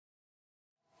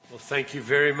Thank you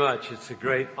very much. It's a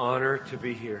great honor to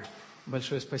be here.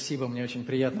 Большое спасибо, мне очень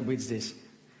приятно быть здесь.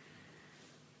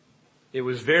 It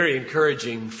was very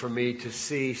encouraging for me to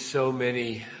see so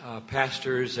many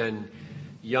pastors and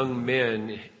young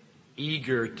men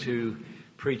eager to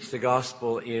preach the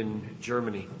gospel in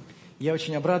Germany. Я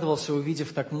очень обрадовался,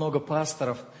 увидев так много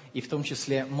пасторов, и в том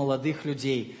числе молодых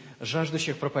людей,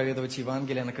 жаждущих проповедовать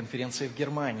Евангелие на конференции в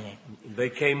Германии. They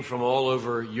came from all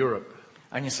over Europe.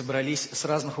 Они собрались с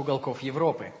разных уголков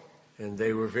Европы. And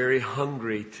they were very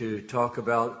hungry to talk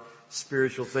about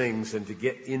spiritual things and to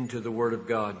get into the Word of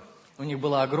God. У них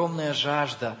была огромная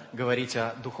жажда говорить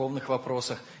о духовных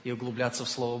вопросах и углубляться в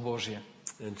Слово Божье.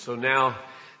 And so now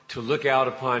to look out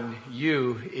upon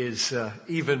you is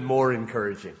even more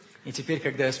encouraging. И теперь,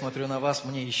 когда я смотрю на вас,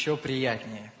 мне еще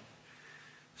приятнее.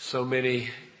 So many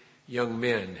young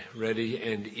men ready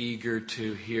and eager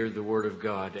to hear the Word of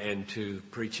God and to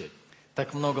preach it.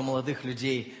 Так много молодых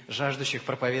людей, жаждущих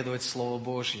проповедовать Слово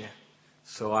Божье.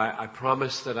 So I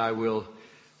promise that I will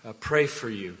pray for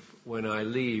you when I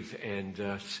leave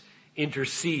and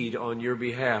intercede on your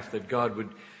behalf, that God would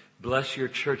bless your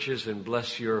churches and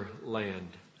bless your land.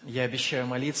 Я обещаю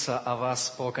молиться о вас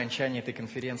по окончании этой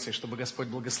конференции, чтобы Господь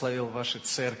благословил ваши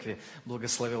церкви,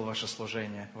 благословил ваше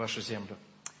служение, вашу землю.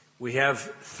 We have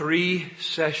 3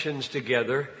 sessions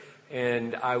together,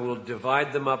 and I will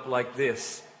divide them up like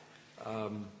this.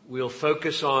 We'll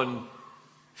focus on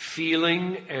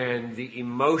feeling and the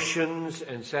emotions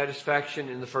and satisfaction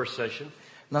in the first session.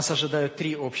 Нас ожидают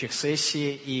 3 общих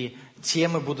сессии, и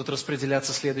темы будут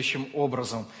распределяться следующим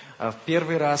образом. В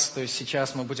первый раз, то есть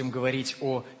сейчас мы будем говорить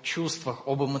о чувствах,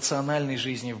 об эмоциональной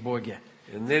жизни в Боге.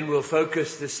 And then we'll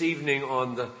focus this evening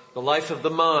on the life of the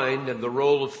mind and the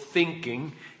role of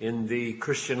thinking in the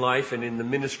Christian life and in the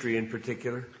ministry in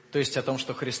particular. То есть о том,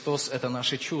 что Христос – это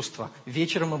наши чувства.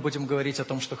 Вечером мы будем говорить о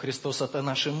том, что Христос – это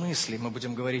наши мысли. Мы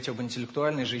будем говорить об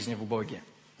интеллектуальной жизни в Боге.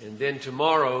 And then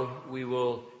tomorrow we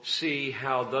will see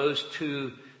how those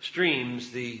 2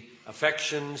 streams, the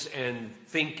affections and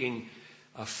thinking,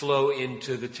 flow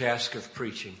into the task of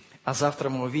preaching. А завтра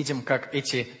мы увидим, как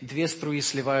эти 2 струи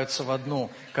сливаются в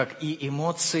одну, как и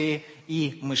эмоции,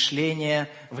 и мышление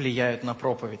влияют на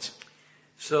проповедь.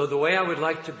 So the way I would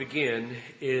like to begin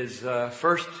is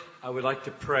first I would like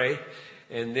to pray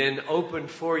and then open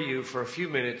for you for a few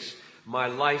minutes my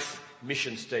life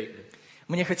mission statement.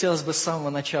 Мне хотелось бы с самого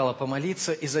начала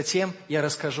помолиться, и затем я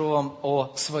расскажу вам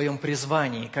о своем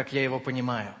призвании, как я его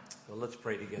понимаю. So let's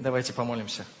pray together. Давайте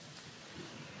помолимся.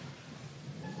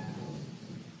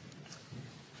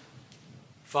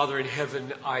 Father in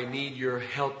heaven, I need your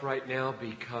help right now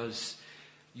because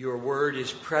your word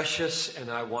is precious and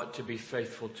I want to be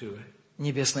faithful to it.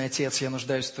 Небесный Отец, я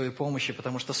нуждаюсь в Твоей помощи,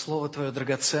 потому что Слово Твое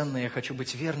драгоценное, я хочу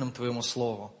быть верным Твоему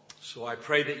Слову. So I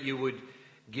pray that you would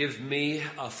give me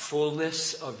a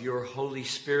fullness of your Holy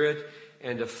Spirit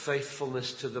and a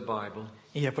faithfulness to the Bible.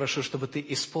 И я прошу, чтобы Ты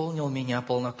исполнил меня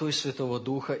полнотой Святого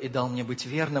Духа и дал мне быть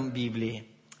верным Библии.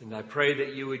 And I pray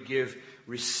that you would give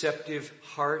receptive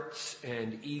hearts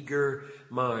and eager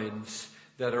minds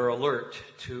that are alert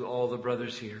to all the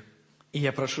brothers here. И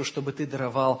я прошу, чтобы Ты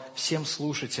даровал всем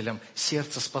слушателям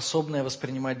сердце, способное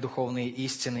воспринимать духовные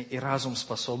истины, и разум,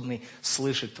 способный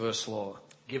слышать Твое Слово.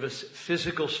 Give us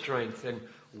physical strength and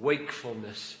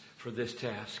wakefulness for this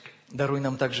task. Даруй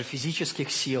нам также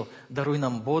физических сил, даруй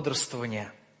нам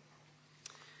бодрствование.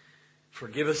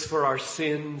 Forgive us for our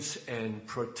sins and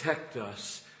protect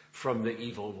us from the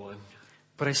evil one.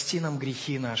 Прости нам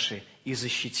грехи наши и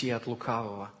защити от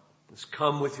лукавого. Let's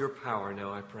come with your power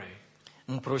now, I pray.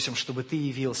 Мы просим, чтобы Ты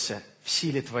явился в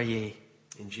силе Твоей.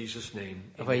 In Jesus' name,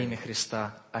 Во amen. имя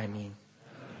Христа. Аминь.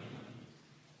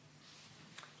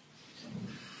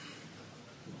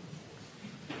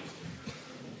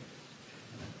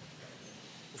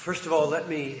 First of all, let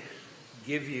me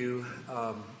give you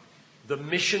the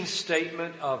mission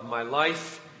statement of my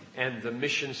life and the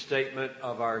mission statement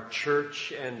of our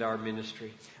church and our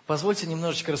ministry. Позвольте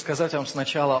немножечко рассказать вам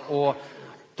сначала о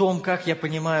том, как я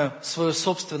понимаю свое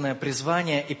собственное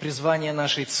призвание и призвание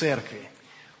нашей церкви.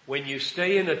 When you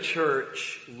stay in a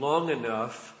church long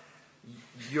enough,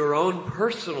 your own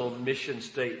personal mission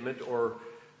statement or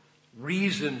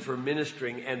reason for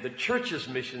ministering and the church's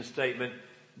mission statement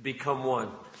become one.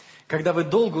 Когда вы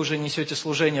долго уже несете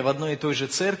служение в одной и той же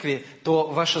церкви, то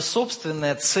ваша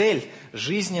собственная цель,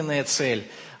 жизненная цель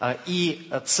и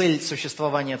цель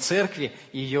существования церкви,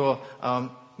 ее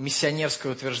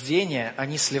миссионерское утверждение,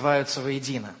 они сливаются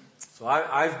воедино. So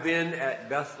I've been at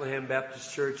Bethlehem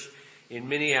Baptist Church in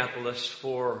Minneapolis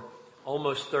for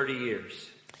almost 30 years.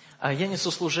 Я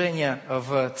несу служение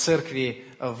в церкви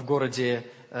в городе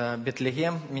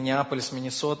Бетлегем, Миннеаполис,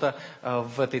 Миннесота,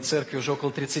 в этой церкви уже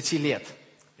около 30 лет.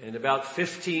 And about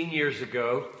 15 years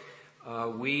ago,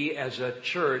 we as a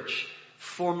church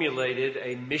formulated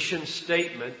a mission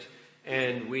statement,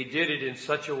 and we did it in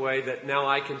such a way that now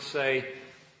I can say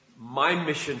my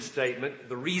mission statement,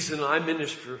 the reason I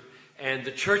minister, and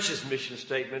the church's mission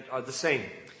statement are the same.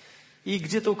 И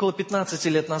где-то около 15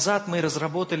 лет назад мы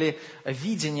разработали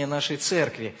видение нашей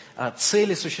церкви,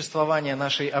 цели существования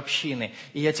нашей общины.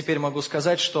 И я теперь могу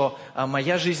сказать, что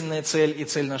моя жизненная цель и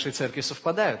цель нашей церкви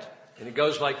совпадают. And it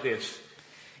goes like this.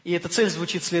 И эта цель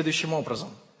звучит следующим образом.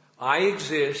 I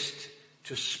exist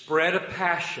to spread a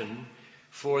passion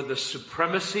for the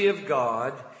supremacy of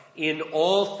God in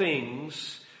all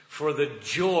things for the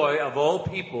joy of all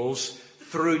peoples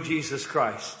through Jesus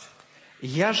Christ.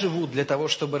 Я живу для того,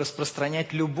 чтобы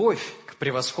распространять любовь к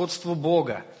превосходству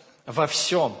Бога во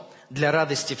всем, для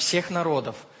радости всех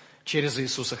народов через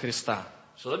Иисуса Христа.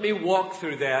 So let me walk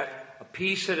through that a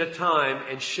piece at a time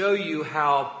and show you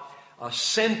how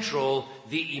central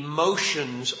the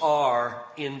emotions are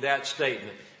in that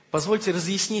statement. Позвольте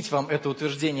разъяснить вам это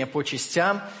утверждение по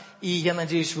частям, и я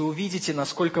надеюсь, вы увидите,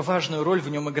 насколько важную роль в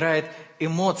нем играют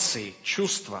эмоции,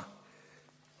 чувства.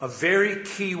 A very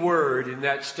key word in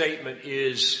that statement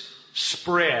is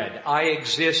spread. I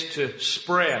exist to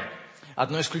spread.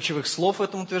 Одно из ключевых слов в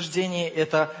этом утверждении –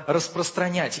 это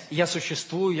распространять. Я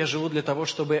существую, я живу для того,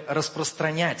 чтобы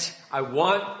распространять. I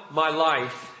want my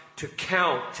life to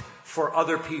count for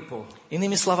other people.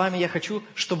 Иными словами, я хочу,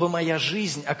 чтобы моя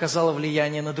жизнь оказала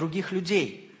влияние на других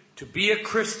людей. To be a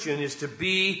Christian is to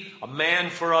be a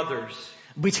man for others.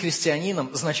 Быть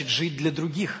христианином значит жить для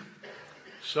других.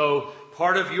 So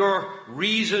part of your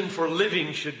reason for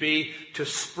living should be to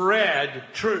spread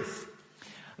truth.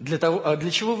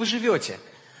 Для чего вы живете?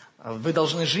 Вы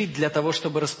должны жить для того,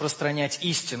 чтобы распространять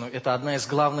истину. Это одна из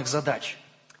главных задач.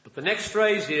 But the next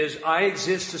phrase is, I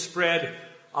exist to spread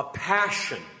a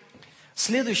passion.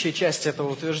 Следующая часть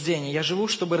этого утверждения. Я живу,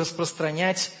 чтобы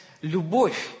распространять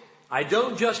любовь. I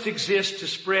don't just exist to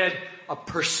spread a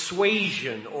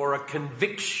persuasion or a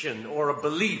conviction or a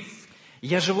belief.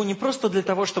 Я живу не просто для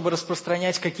того, чтобы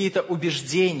распространять какие-то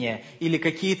убеждения или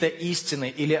какие-то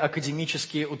истины или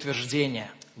академические утверждения.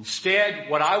 Instead,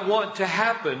 what I want to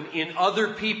happen in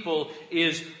other people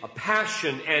is a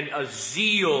passion and a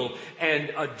zeal and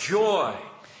a joy.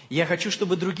 Я хочу,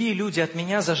 чтобы другие люди от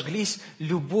меня зажглись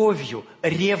любовью,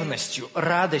 ревностью,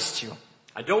 радостью.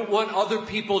 I don't want other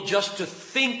people just to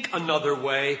think another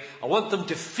way. I want them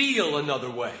to feel another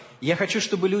way. Я хочу,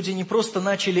 чтобы люди не просто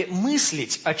начали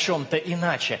мыслить о чем-то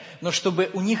иначе, но чтобы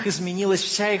у них изменилась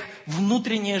вся их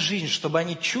внутренняя жизнь, чтобы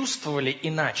они чувствовали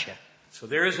иначе. So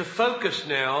there is a focus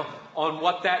now on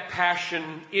what that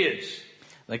passion is.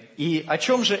 И о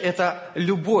чем же эта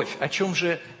любовь, о чем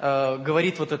же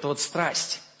говорит вот эта вот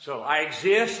страсть? So I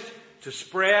exist to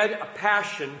spread a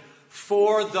passion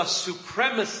for the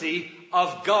supremacy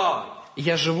of God.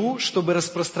 Я живу, чтобы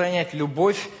распространять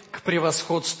любовь к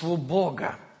превосходству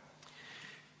Бога.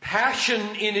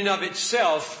 Passion in and of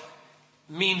itself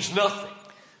means nothing.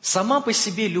 Сама по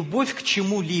себе любовь к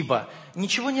чему-либо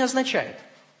ничего не означает.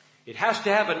 It has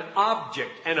to have an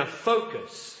object and a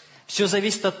focus. Все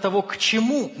зависит от того, к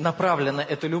чему направлена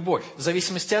эта любовь. В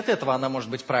зависимости от этого она может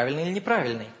быть правильной или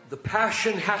неправильной. The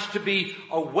passion has to be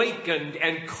awakened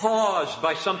and caused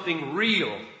by something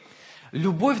real.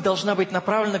 Любовь должна быть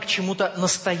направлена к чему-то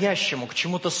настоящему, к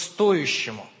чему-то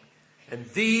стоящему. And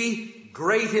the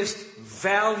greatest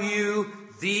value,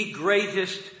 the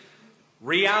greatest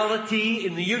reality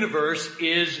in the universe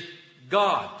is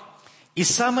God. И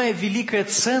самая великая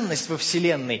ценность во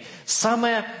Вселенной,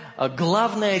 самая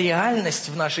главная реальность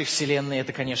в нашей Вселенной –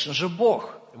 это, конечно же,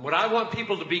 Бог. And what I want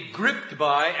people to be gripped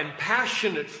by and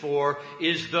passionate for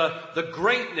is the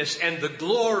greatness and the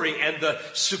glory and the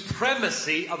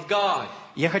supremacy of God.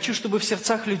 Я хочу, чтобы в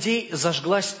сердцах людей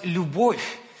зажглась любовь,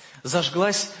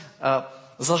 зажглось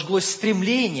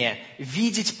стремление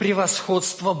видеть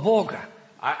превосходство Бога.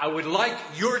 I would like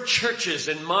your churches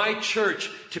and my church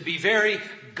to be very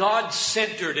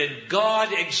God-centered and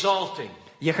God-exalting.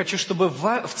 Я хочу, чтобы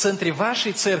в центре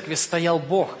вашей церкви стоял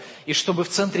Бог, и чтобы в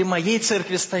центре моей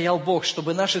церкви стоял Бог,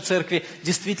 чтобы наши церкви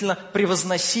действительно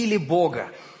превозносили Бога.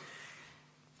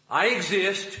 I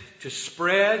exist to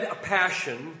spread a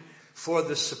passion for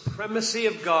the supremacy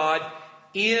of God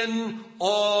in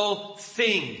all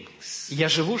things. Я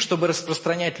живу, чтобы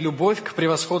распространять любовь к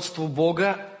превосходству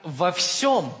Бога во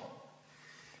всем.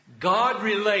 God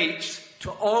relates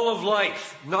to all of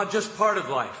life, not just part of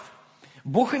life.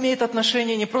 Бог имеет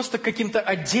отношение не просто к каким-то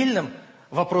отдельным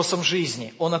вопросам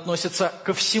жизни. Он относится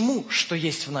ко всему, что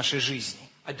есть в нашей жизни.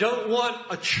 I don't want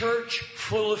a church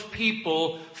full of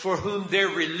people for whom their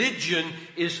religion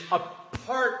is a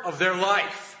part of their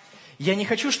life. Я не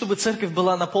хочу, чтобы церковь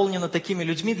была наполнена такими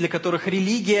людьми, для которых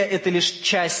религия – это лишь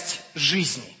часть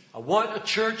жизни. I want a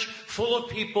church full of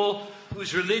people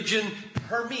whose religion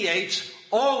permeates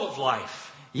all of life.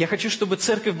 Я хочу, чтобы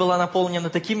церковь была наполнена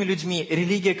такими людьми,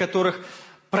 религия которых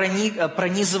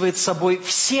пронизывает собой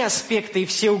все аспекты и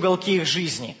все уголки их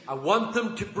жизни. I want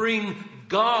them to bring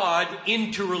God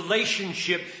into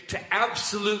relationship to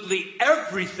absolutely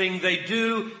everything they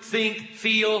do, think,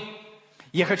 feel.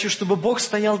 Я хочу, чтобы Бог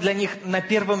стоял для них на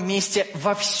первом месте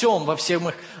во всем, во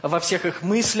всех их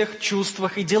мыслях,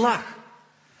 чувствах и делах.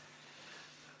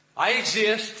 I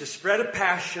exist to spread a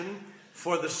passion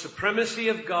for the supremacy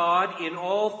of God in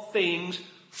all things,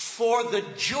 for the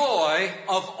joy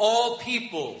of all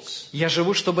peoples. Я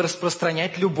живу, чтобы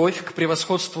распространять любовь к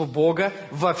превосходству Бога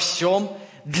во всем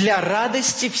для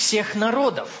радости всех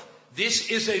народов. This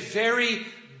is a very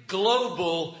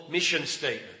global mission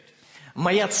statement.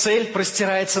 Моя цель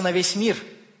простирается на весь мир.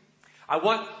 I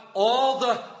want all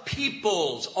the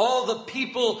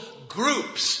people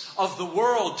groups of the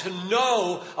world to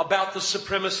know about the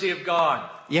supremacy of God.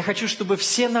 Я хочу, чтобы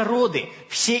все народы,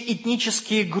 все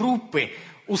этнические группы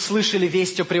услышали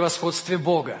весть о превосходстве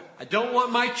Бога. I don't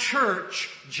want my church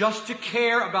just to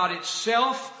care about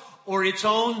itself or its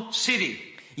own city.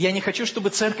 Я не хочу, чтобы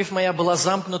церковь моя была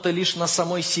замкнута лишь на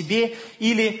самой себе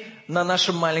или на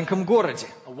нашем маленьком городе.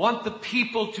 I want the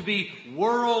people to be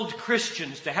world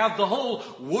Christians, to have the whole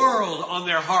world on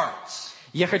their hearts.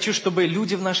 Я хочу, чтобы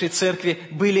люди в нашей церкви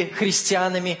были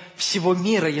христианами всего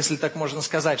мира, если так можно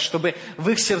сказать, чтобы в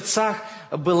их сердцах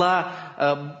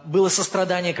было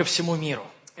сострадание ко всему миру.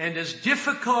 And as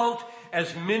difficult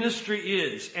as ministry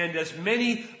is, and as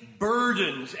many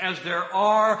burdens as there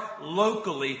are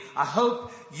locally, I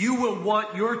hope you will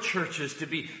want your churches to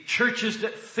be churches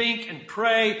that think and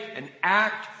pray and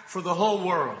act for the whole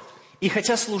world. И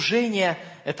хотя служение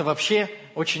 – это вообще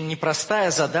очень непростая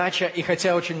задача, и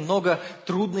хотя очень много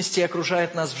трудностей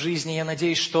окружает нас в жизни, я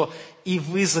надеюсь, что и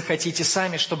вы захотите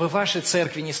сами, чтобы ваши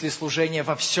церкви несли служение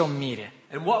во всем мире.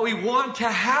 And what we want to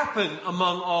happen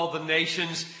among all the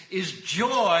nations is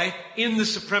joy in the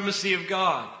supremacy of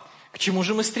God. К чему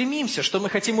же мы стремимся? Что мы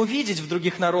хотим увидеть в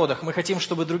других народах? Мы хотим,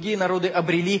 чтобы другие народы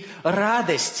обрели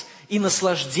радость и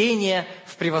наслаждение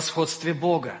в превосходстве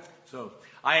Бога. So,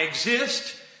 I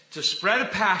exist to spread a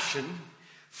passion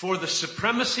for the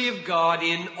supremacy of God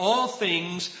in all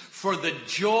things, for the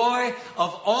joy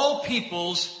of all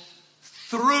peoples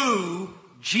through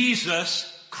Jesus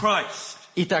Christ.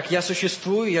 Итак, я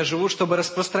существую, я живу, чтобы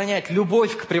распространять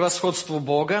любовь к превосходству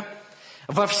Бога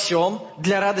во всем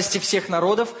для радости всех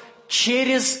народов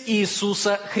через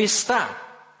Иисуса Христа.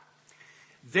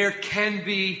 There can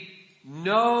be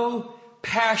no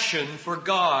passion for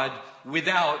God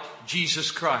without Jesus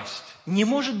Christ. Не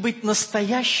может быть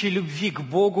настоящей любви к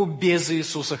Богу без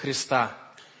Иисуса Христа.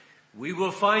 We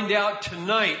will find out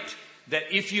tonight that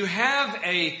if you have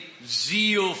a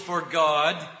zeal for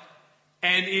God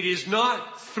and it is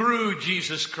not through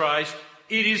Jesus Christ,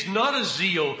 it is not a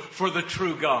zeal for the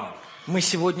true God. Мы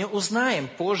сегодня узнаем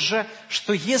позже,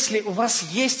 что если у вас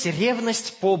есть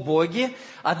ревность по Боге,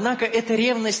 однако эта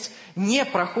ревность не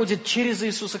проходит через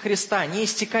Иисуса Христа, не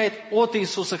истекает от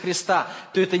Иисуса Христа,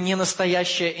 то это не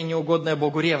настоящая и неугодная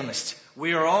Богу ревность.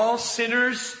 We are all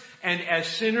sinners, and as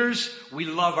sinners we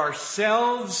love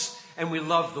ourselves and we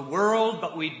love the world,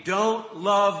 but we don't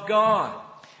love God.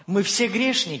 Мы все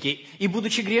грешники, и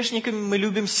будучи грешниками, мы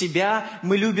любим себя,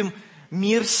 мы любим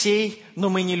мир сей, но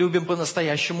мы не любим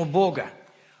по-настоящему Бога.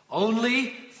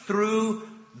 Only through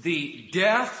the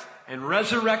death and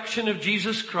resurrection of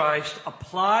Jesus Christ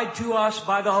applied to us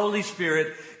by the Holy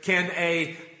Spirit can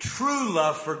a true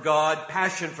love for God,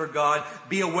 passion for God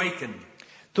be awakened.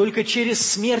 Только через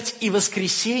смерть и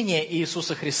воскресение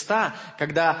Иисуса Христа,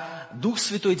 когда Дух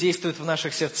Святой действует в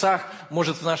наших сердцах,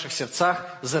 может в наших сердцах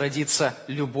зародиться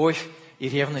любовь и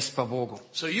ревность по Богу.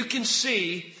 So you can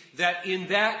see that in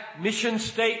that mission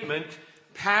statement,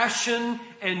 passion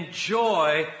and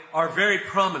joy are very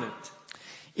prominent.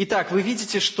 Итак, вы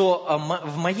видите, что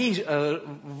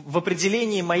в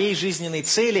определении моей жизненной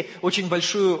цели очень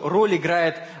большую роль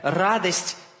играет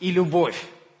радость и любовь.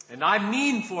 And I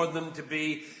mean for them to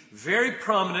be very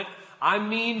prominent. I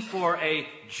mean for a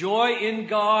joy in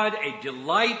God, a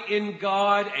delight in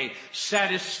God, a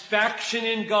satisfaction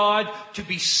in God to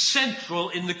be central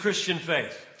in the Christian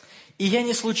faith. И я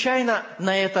не случайно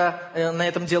на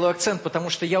этом делаю акцент, потому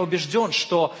что я убежден,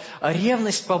 что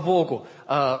ревность по Богу,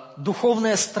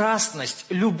 духовная страстность,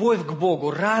 любовь к Богу,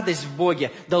 радость в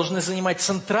Боге должны занимать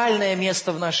центральное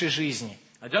место в нашей жизни.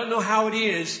 I don't know how it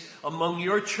is among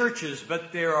your churches,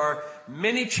 but there are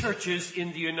many churches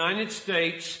in the United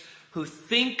States who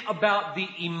think about the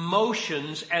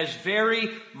emotions as very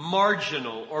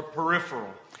marginal or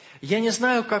peripheral. Я не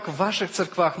знаю, как в ваших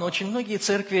церквах, но очень многие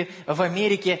церкви в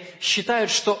Америке считают,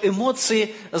 что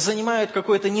эмоции занимают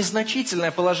какое-то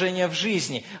незначительное положение в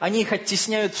жизни. Они их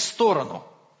оттесняют в сторону.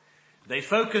 They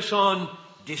focus on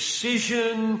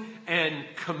decision and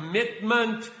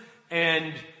commitment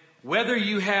and whether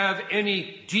you have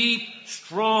any deep,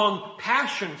 strong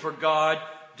passion for God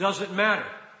doesn't matter.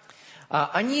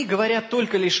 Они говорят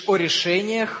только лишь о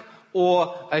решениях,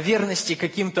 о верности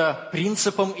каким-то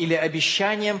принципам или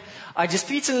обещаниям, а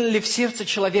действительно ли в сердце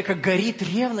человека горит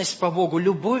ревность по Богу,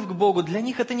 любовь к Богу, для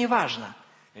них это не важно.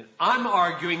 And I'm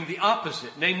arguing the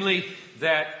opposite, namely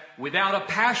that without a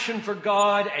passion for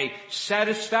God, a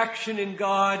satisfaction in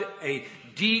God, a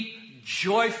deep,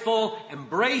 joyful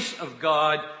embrace of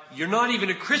God, you're not even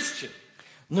a Christian.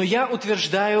 Но я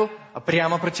утверждаю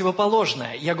прямо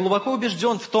противоположное. Я глубоко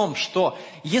убежден в том, что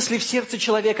если в сердце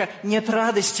человека нет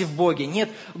радости в Боге, нет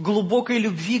глубокой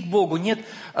любви к Богу, нет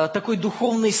такой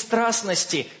духовной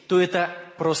страстности, то это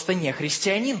просто не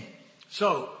христианин.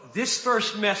 So, this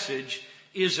first message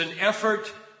is an effort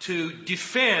to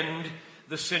defend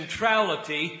the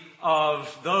centrality of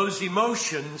those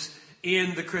emotions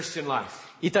in the Christian life.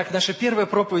 Итак, наша первая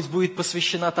проповедь будет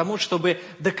посвящена тому, чтобы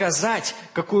доказать,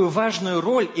 какую важную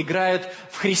роль играют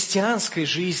в христианской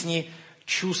жизни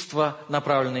чувства,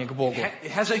 направленные к Богу.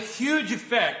 It has a huge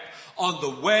effect on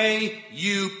the way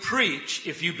you preach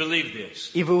if you believe this.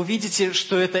 И вы увидите,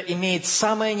 что это имеет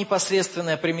самое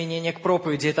непосредственное применение к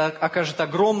проповеди. Это окажет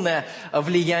огромное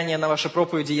влияние на ваши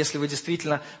проповеди, если вы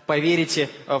действительно поверите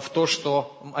в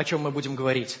то, о чем мы будем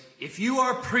говорить. If you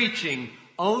are preaching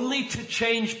only to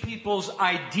change people's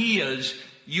ideas,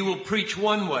 you will preach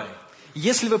one way.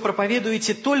 Если вы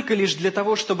проповедуете только лишь для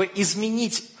того, чтобы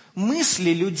изменить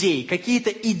мысли людей,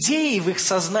 какие-то идеи в их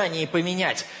сознании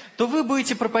поменять, то вы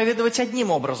будете проповедовать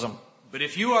одним образом. But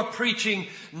if you are preaching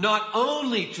not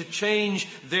only to change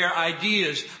their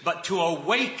ideas, but to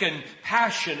awaken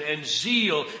passion and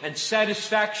zeal and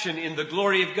satisfaction in the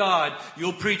glory of God,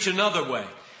 you'll preach another way.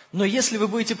 Но если вы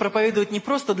будете проповедовать не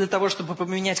просто для того, чтобы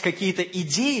поменять какие-то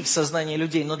идеи в сознании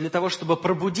людей, но для того, чтобы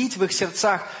пробудить в их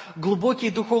сердцах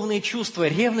глубокие духовные чувства,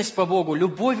 ревность по Богу,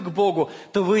 любовь к Богу,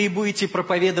 то вы и будете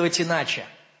проповедовать иначе.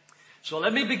 So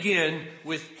let me begin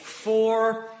with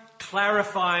 4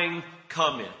 clarifying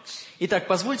comments. Итак,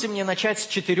 позвольте мне начать с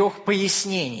 4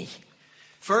 пояснений.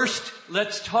 First,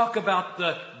 let's talk about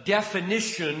the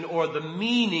definition or the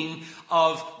meaning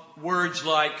of words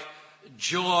like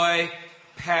joy,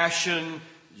 passion,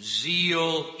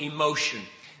 zeal, emotion.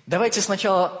 Давайте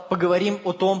сначала поговорим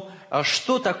о том,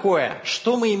 что такое,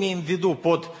 что мы имеем в виду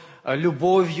под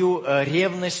любовью,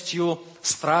 ревностью,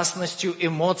 страстностью,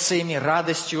 эмоциями,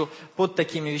 радостью, под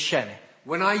такими вещами.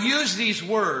 When I use these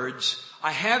words,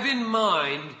 I have in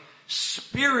mind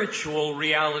spiritual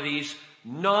realities,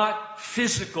 not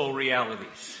physical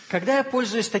realities. Когда я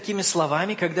пользуюсь такими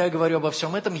словами, когда я говорю обо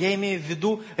всем этом, я имею в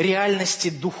виду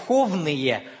реальности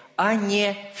духовные, а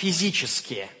не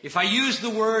физические. If I use the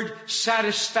word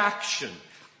satisfaction,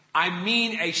 I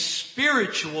mean a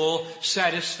spiritual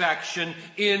satisfaction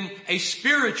in a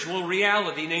spiritual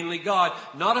reality, namely God,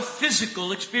 not a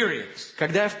physical experience.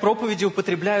 Когда я в проповеди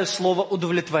употребляю слово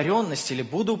удовлетворенность или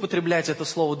буду употреблять это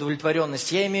слово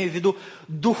удовлетворенность, я имею в виду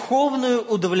духовную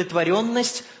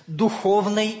удовлетворенность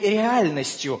духовной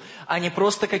реальностью, а не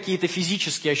просто какие-то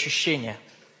физические ощущения.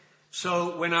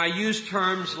 So when I use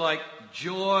terms like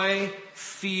joy,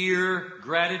 fear,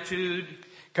 gratitude,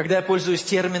 когда я пользуюсь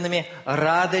терминами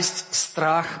радость,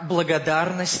 страх,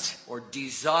 благодарность, or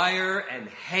desire and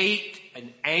hate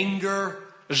and anger,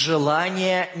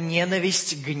 желание,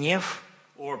 ненависть, гнев,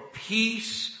 or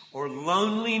peace, or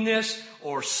loneliness,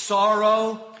 or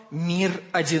sorrow, мир,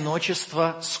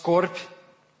 одиночество, скорбь,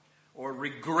 or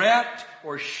regret,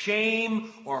 or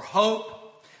shame, or hope,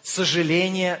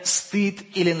 сожаление, стыд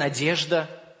или надежда,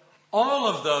 all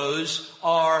of those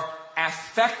are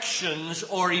affections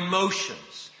or emotions.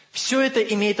 Все это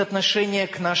имеет отношение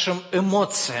к нашим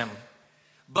эмоциям.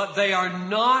 But they are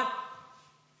not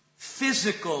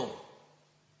physical.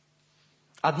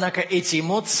 Однако эти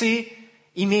эмоции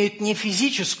имеют не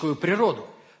физическую природу.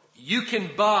 You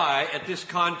can buy at this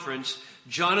conference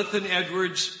Jonathan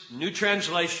Edwards' new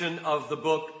translation of the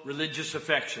book Religious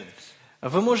Affections.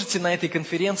 Вы можете на этой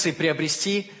конференции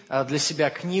приобрести для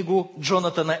себя книгу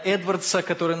Джонатана Эдвардса,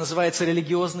 которая называется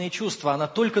 «Религиозные чувства». Она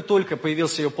только-только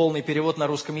появился ее полный перевод на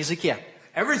русском языке.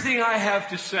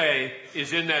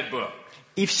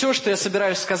 И все, что я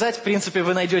собираюсь сказать, в принципе,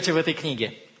 вы найдете в этой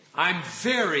книге. I'm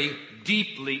very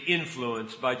deeply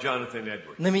influenced by Jonathan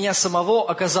Edwards. На меня самого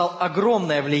оказал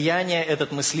огромное влияние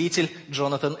этот мыслитель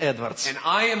Джонатан Эдвардс. And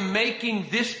I am making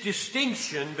this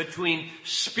distinction between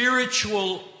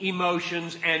spiritual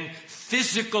emotions and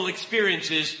physical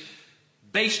experiences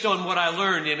based on what I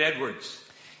learned in Edwards.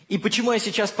 И почему я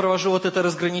сейчас провожу вот это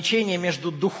разграничение между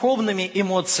духовными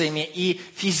эмоциями и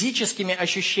физическими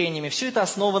ощущениями? Все это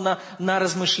основано на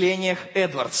размышлениях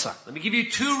Эдвардса. Let me give you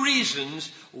two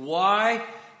reasons why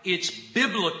it's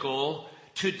biblical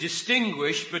to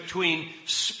distinguish between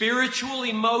spiritual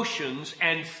emotions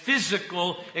and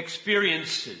physical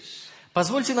experiences.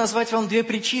 Позвольте назвать вам две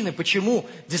причины, почему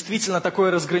действительно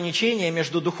такое разграничение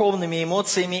между духовными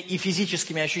эмоциями и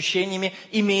физическими ощущениями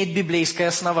имеет библейское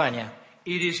основание.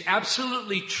 It is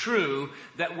absolutely true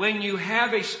that when you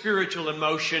have a spiritual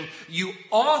emotion, you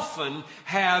often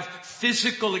have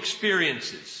physical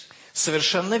experiences.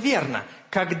 Совершенно верно.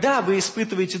 Когда вы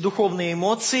испытываете духовные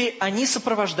эмоции, они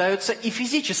сопровождаются и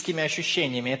физическими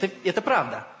ощущениями. Это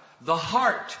правда. The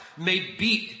heart may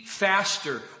beat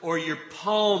faster, or your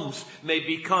palms may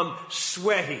become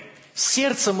sweaty.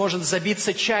 Сердце может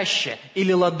забиться чаще,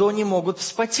 или ладони могут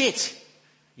вспотеть.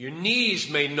 Your knees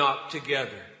may knock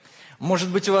together. Может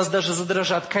быть, у вас даже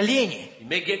задрожат колени. You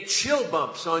may get chill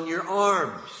bumps on your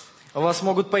arms. У вас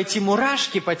могут пойти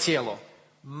мурашки по телу.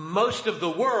 Most of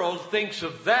the world thinks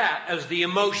of that as the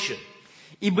emotion.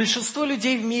 И большинство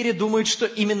людей в мире думают, что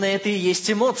именно это и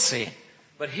есть эмоции.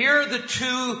 But here are the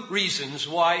two reasons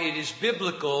why it is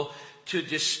biblical to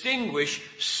distinguish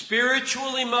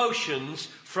spiritual emotions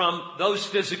from those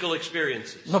physical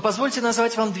experiences. Но позвольте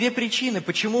назвать вам две причины,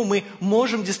 почему мы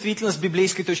можем действительно с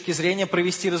библейской точки зрения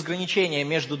провести разграничение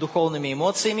между духовными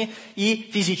эмоциями и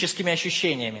физическими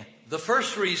ощущениями. The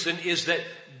first reason is that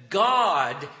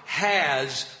God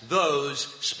has those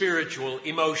spiritual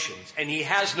emotions, and He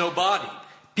has no body.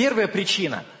 Первая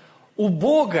причина. У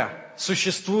Бога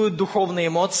существуют духовные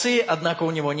эмоции, однако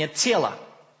у Него нет тела.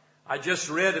 I just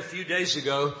read a few days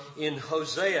ago in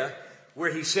Hosea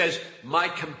where he says, my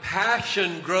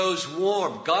compassion grows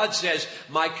warm. God says,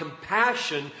 my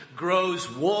compassion grows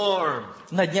warm.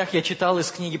 На днях я читал из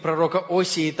книги пророка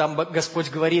Осии, там Господь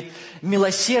говорит,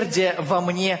 милосердие во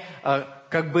мне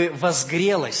как бы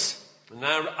возгрелось. And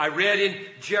I read in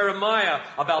Jeremiah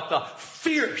about the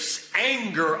fierce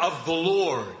anger of the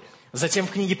Lord. Затем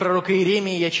в книге пророка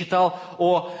Иеремии я читал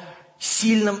о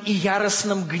сильном и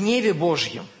яростном гневе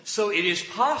Божьем. So it is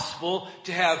possible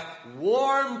to have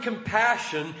warm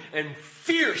compassion and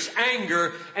fierce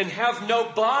anger and have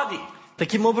no body.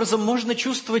 Таким образом, можно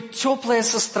чувствовать теплое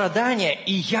сострадание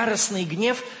и яростный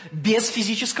гнев без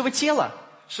физического тела.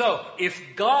 So if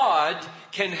God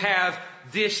can have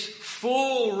this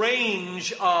full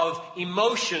range of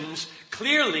emotions,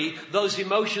 clearly those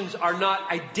emotions are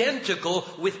not identical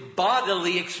with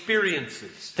bodily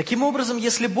experiences. Таким образом,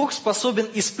 если Бог способен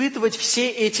испытывать все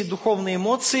эти духовные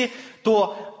эмоции,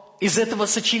 то из этого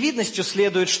с очевидностью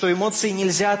следует, что эмоции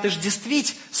нельзя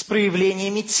отождествить с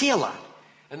проявлениями тела.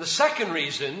 And the second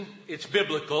reason it's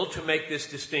biblical to make this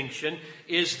distinction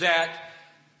is that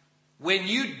when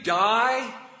you die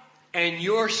and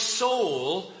your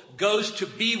soul goes to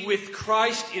be with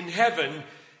Christ in heaven,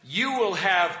 you will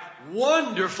have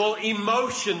wonderful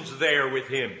emotions there with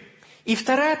Him. И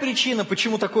вторая причина,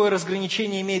 почему такое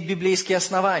разграничение имеет библейские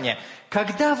основания.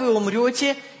 Когда вы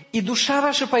умрете, и душа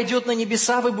ваша пойдет на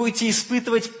небеса, вы будете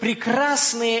испытывать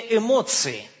прекрасные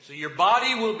эмоции. So your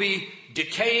body will be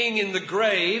decaying in the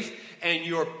grave, and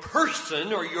your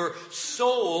person or your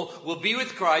soul will be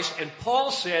with Christ, and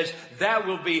Paul says that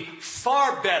will be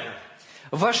far better.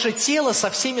 Ваше тело со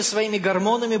всеми своими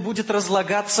гормонами будет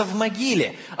разлагаться в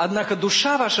могиле. Однако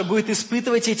душа ваша будет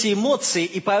испытывать эти эмоции.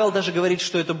 И Павел даже говорит,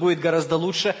 что это будет гораздо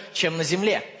лучше, чем на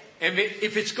земле. And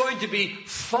if it's going to be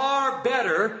far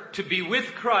better to be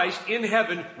with Christ in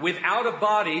heaven without a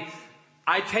body,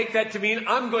 I take that to mean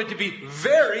I'm going to be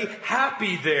very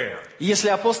happy there. Если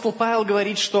апостол Павел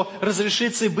говорит, что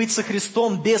разрешится быть со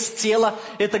Христом без тела,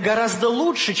 это гораздо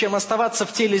лучше, чем оставаться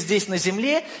в теле здесь на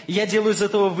земле, я делаю из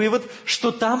этого вывод,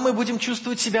 что там мы будем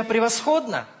чувствовать себя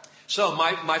превосходно. So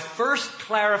my first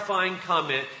clarifying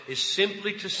comment is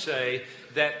simply to say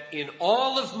that in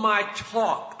all of my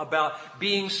talk about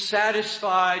being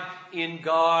satisfied in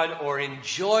God or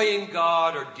enjoying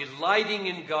God or delighting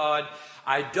in God,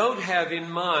 I don't have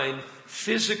in mind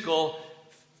physical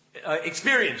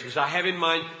experiences. I have in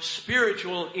mind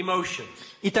spiritual emotions.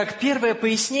 Итак, первое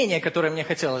пояснение, которое мне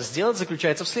хотелось сделать,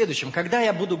 заключается в следующем. Когда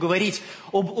я буду говорить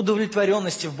об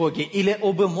удовлетворенности в Боге или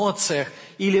об эмоциях,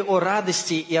 или о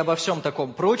радости и обо всем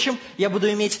таком прочем, я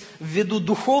буду иметь в виду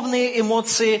духовные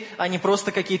эмоции, а не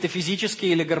просто какие-то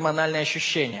физические или гормональные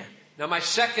ощущения. Now, my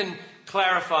second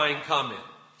clarifying comment.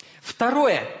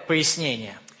 Второе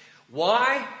пояснение.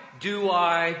 Why do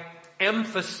I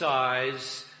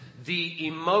emphasize the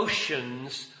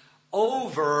emotions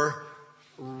over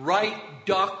right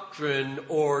doctrine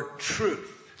or truth?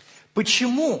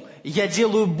 Почему я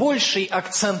делаю больший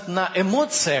акцент на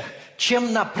эмоциях,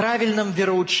 чем на правильном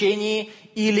вероучении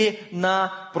или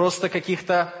на просто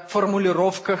каких-то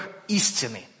формулировках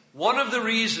истины? One of the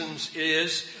reasons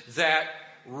is that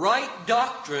right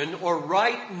doctrine or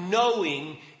right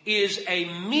knowing is a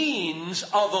means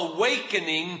of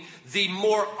awakening the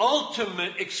more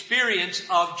ultimate experience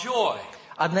of joy.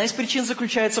 Одна из причин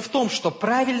заключается в том, что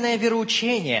правильное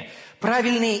вероучение,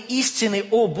 правильные истины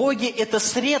о Боге – это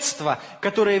средство,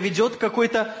 которое ведет к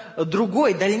какой-то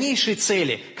другой, дальнейшей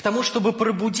цели, к тому, чтобы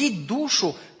пробудить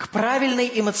душу к правильной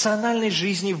эмоциональной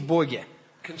жизни в Боге.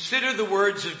 Consider the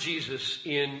words of Jesus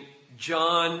in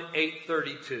John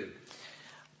 8:32.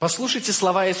 Послушайте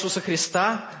слова Иисуса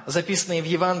Христа, записанные в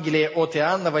Евангелии от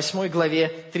Иоанна, 8 главе,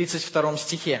 32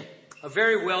 стихе. A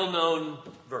very well-known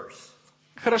verse.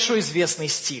 Хорошо известный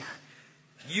стих.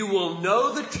 You will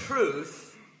know the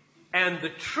truth, and the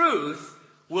truth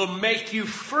will make you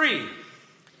free.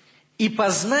 «И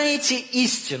познаете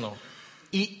истину,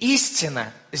 и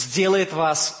истина сделает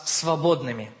вас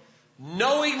свободными».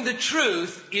 Knowing the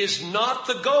truth is not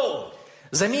the goal.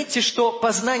 Заметьте, что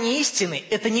познание истины –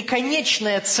 это не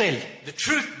конечная цель. The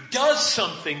truth does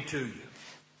something to you.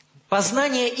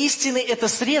 Познание истины – это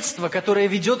средство, которое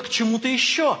ведет к чему-то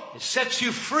еще, It sets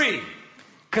you free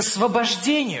к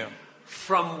освобождению.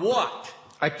 from what?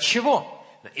 От чего?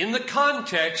 Now, in the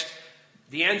context,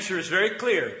 the answer is very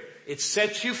clear. It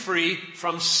sets you free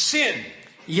from sin.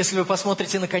 Если вы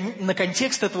посмотрите на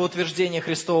контекст этого утверждения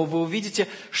Христова, вы увидите,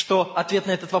 что ответ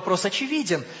на этот вопрос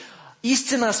очевиден.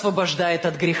 Истина освобождает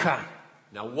от греха.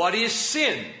 Now, what is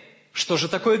sin? Что же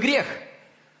такое грех?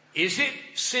 Is it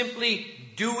simply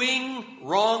doing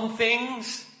wrong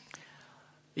things?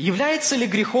 Является ли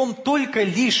грехом только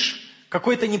лишь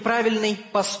какой-то неправильный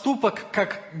поступок,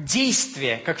 как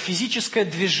действие, как физическое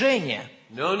движение?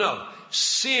 No.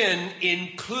 Sin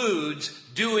includes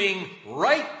doing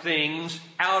right things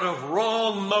out of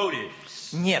wrong motives.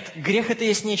 Нет, грех – это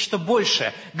есть нечто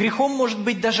большее. Грехом может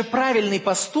быть даже правильный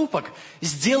поступок,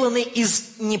 сделанный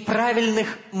из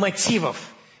неправильных мотивов.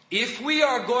 If we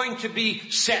are going to be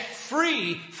set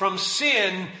free from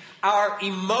sin, our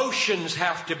emotions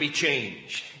have to be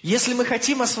changed. Если мы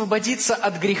хотим освободиться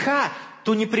от греха,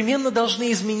 то непременно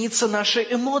должны измениться наши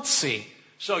эмоции.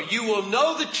 So you will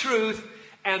know the truth,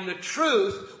 and the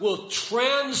truth will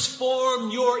transform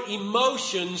your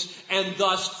emotions and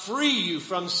thus free you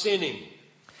from sinning.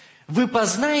 Вы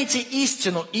познаете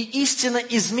истину, и истина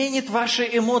изменит ваши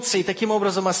эмоции, таким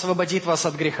образом освободит вас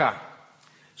от греха.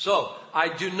 So, I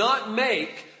do not make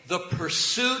the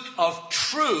pursuit of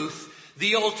truth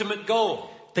the ultimate goal.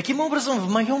 Таким образом, в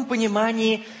моем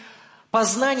понимании,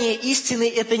 познание истины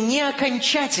 – это не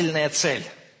окончательная цель.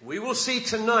 We will see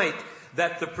tonight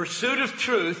that the pursuit of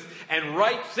truth and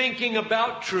right thinking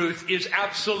about truth is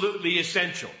absolutely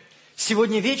essential.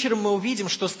 Сегодня вечером мы увидим,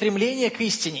 что стремление к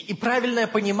истине и правильное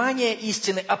понимание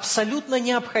истины абсолютно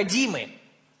необходимы.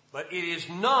 But it is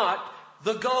not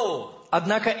the goal.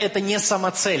 Однако это не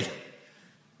самоцель.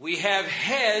 We have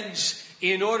heads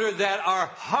in order that our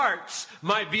hearts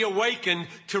might be awakened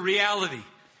to reality.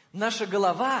 Наша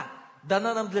голова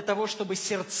дана нам для того, чтобы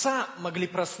сердца могли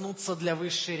проснуться для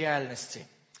высшей реальности.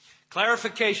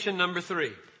 Clarification number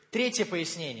 3. Третье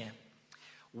пояснение.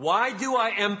 Why do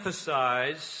I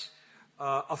emphasize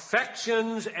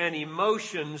affections and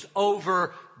emotions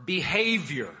over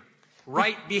behavior,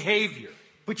 right behavior?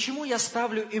 Почему я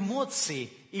ставлю эмоции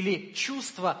или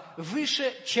чувства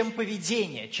выше, чем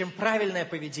поведение, чем правильное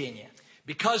поведение?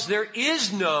 Because there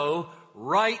is no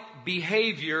right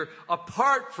behavior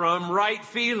apart from right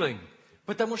feeling.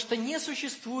 Потому что не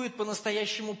существует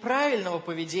по-настоящему правильного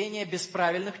поведения без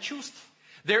правильных чувств.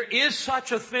 There is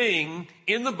such a thing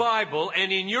in the Bible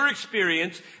and in your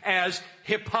experience as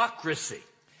hypocrisy.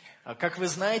 Как вы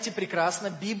знаете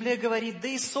прекрасно, Библия говорит, да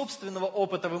и из собственного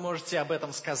опыта вы можете об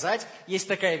этом сказать, есть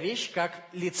такая вещь, как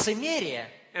лицемерие.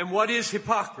 And what is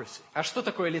hypocrisy? А что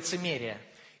такое лицемерие?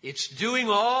 It's doing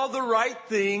all the right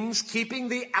things, keeping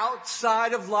the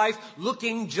outside of life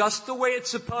looking just the way it's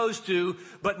supposed to,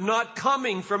 but not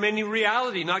coming from any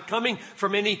reality, not coming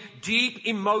from any deep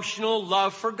emotional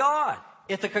love for God.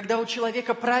 Это когда у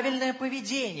человека правильное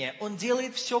поведение, он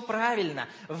делает все правильно,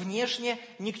 внешне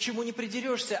ни к чему не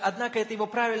придерешься, однако это его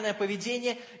правильное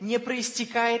поведение не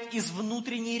проистекает из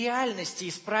внутренней реальности,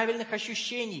 из правильных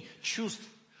ощущений, чувств.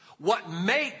 What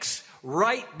makes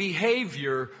right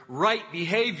behavior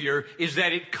is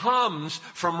that it comes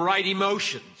from right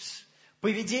emotions.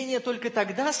 Поведение только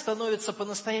тогда становится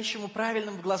по-настоящему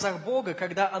правильным в глазах Бога,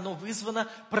 когда оно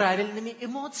вызвано правильными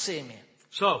эмоциями.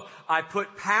 So, I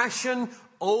put passion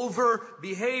over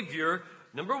behavior,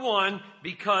 number one,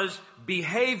 because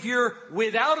behavior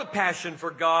without a passion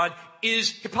for God is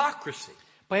hypocrisy.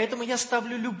 Поэтому я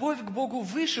ставлю любовь к Богу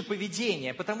выше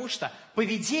поведения, потому что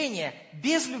поведение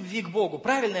без любви к Богу,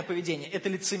 правильное поведение, это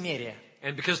лицемерие.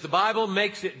 And because the Bible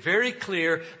makes it very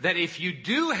clear that if you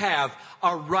do have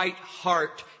a right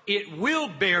heart, it will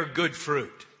bear good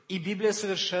fruit. И Библия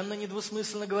совершенно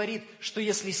недвусмысленно говорит, что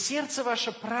если сердце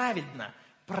ваше праведно,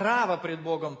 право пред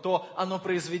Богом, то оно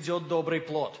произведет добрый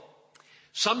плод.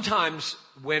 Sometimes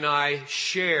when I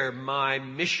share my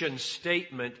mission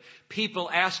statement, people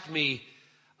ask me,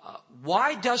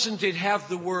 why doesn't it have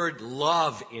the word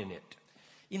love in it?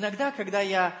 Иногда, когда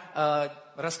я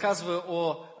рассказываю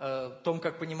о том,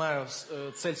 как понимаю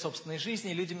цель собственной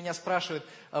жизни, люди меня спрашивают,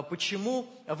 почему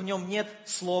в нем нет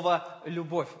слова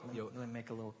 «любовь». Let me make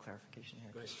a little clarification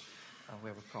here. We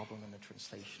have a problem in the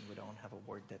translation. We don't have a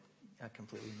word that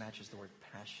completely matches the word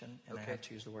passion, and I have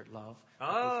to use the word love with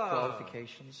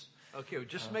qualifications. Okay, well,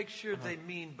 just make sure they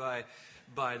mean by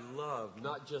love,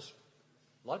 not just...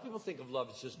 A lot of people think of love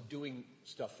as just doing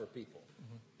stuff for people.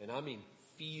 And I mean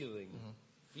feeling.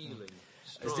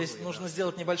 Здесь нужно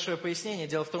сделать небольшое пояснение.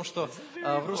 Дело в том, что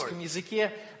в русском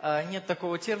языке нет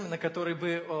такого термина, который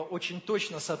бы очень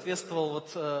точно соответствовал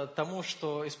вот тому,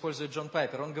 что использует Джон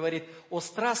Пайпер. Он говорит о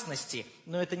страстности,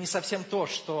 но это не совсем то,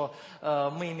 что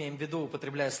мы имеем в виду,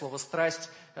 употребляя слово «страсть»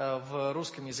 в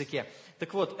русском языке.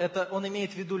 Так вот, он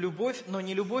имеет в виду любовь, но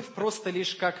не любовь просто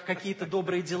лишь как какие-то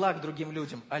добрые дела к другим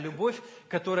людям, а любовь,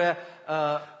 которая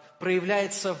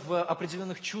проявляется в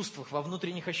определенных чувствах, во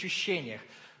внутренних ощущениях.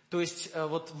 То есть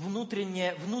вот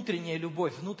внутренняя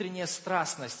любовь, внутренняя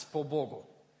страстность по Богу.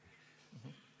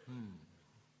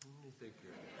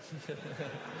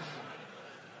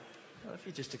 If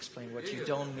you just explain what you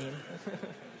don't mean.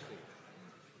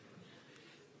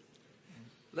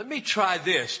 Let me try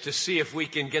this to see if we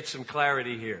can get some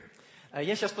clarity here.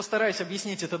 Я сейчас постараюсь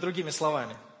объяснить это другими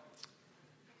словами.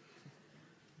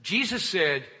 Jesus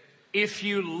said, if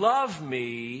you love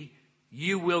me,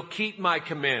 you will keep my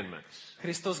commandments.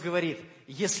 Христос говорит,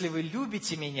 если вы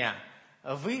любите меня,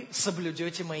 вы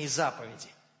соблюдете мои заповеди.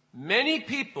 Many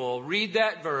people read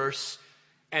that verse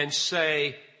and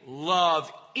say,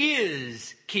 love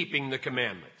is keeping the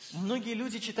commandments. Многие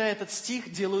люди, читая этот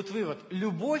стих, делают вывод.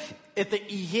 Любовь – это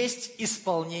и есть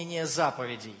исполнение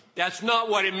заповедей. That's not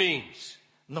what it means.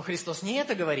 Но Христос не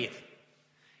это говорит.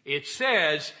 It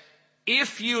says,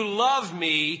 if you love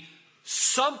me,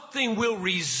 something will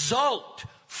result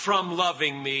from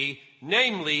loving me,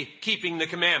 namely keeping the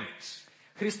commandments.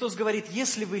 Христос говорит,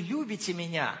 если вы любите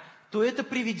меня, то это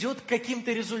приведет к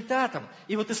каким-то результатам.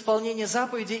 И вот исполнение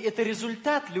заповедей – это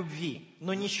результат любви,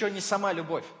 но еще не сама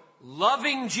любовь.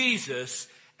 Loving Jesus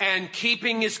and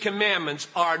keeping his commandments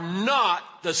are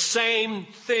not the same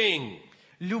thing.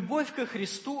 Любовь ко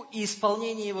Христу и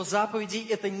исполнение Его заповедей –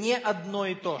 это не одно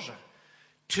и то же.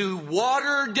 To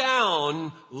water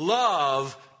down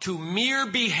love to mere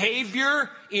behavior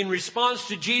in response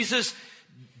to Jesus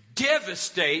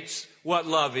devastates what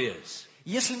love is.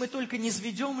 Если мы только не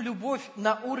сведем любовь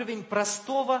на уровень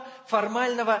простого,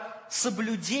 формального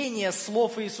соблюдения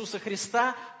слов Иисуса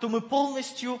Христа, то мы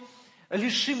полностью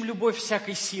лишим любовь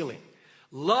всякой силы.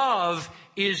 Love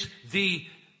is the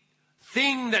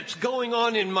thing that's going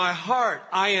on in my heart.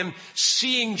 I am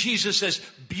seeing Jesus as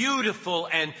beautiful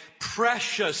and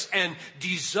precious and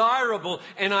desirable,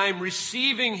 and I am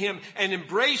receiving him and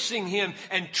embracing him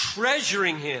and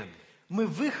treasuring him. Мы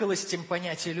выхолостим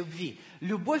понятие любви.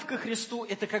 Любовь ко Христу –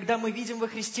 это когда мы видим во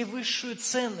Христе высшую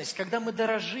ценность, когда мы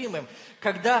дорожим им,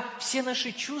 когда все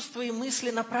наши чувства и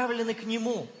мысли направлены к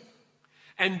Нему.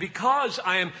 And because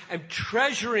I am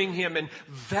treasuring him and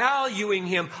valuing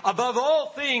him above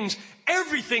all things,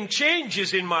 everything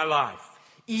changes in my life.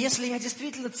 И если я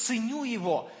действительно ценю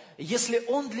Его, если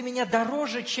Он для меня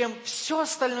дороже, чем все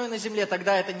остальное на земле,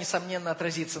 тогда это, несомненно,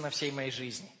 отразится на всей моей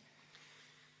жизни.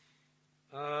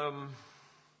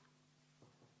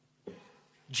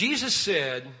 Jesus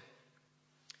said,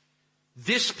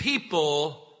 this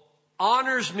people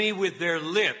honors me with their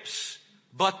lips,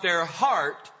 but their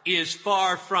heart is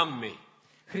far from me.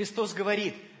 Христос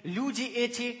говорит, люди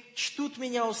эти чтут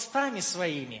меня устами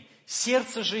своими,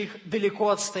 сердце же их далеко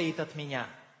отстоит от меня».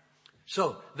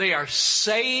 So they are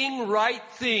saying right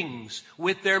things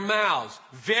with their mouths,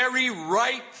 very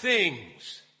right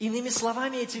things. Иными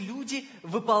словами, эти люди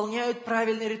выполняют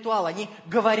правильный ритуал, они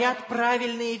говорят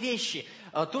правильные вещи.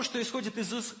 То, что исходит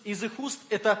из их уст,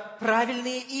 это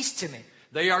правильные истины.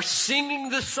 They are singing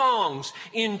the songs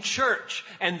in church,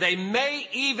 and they may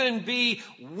even be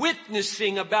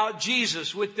witnessing about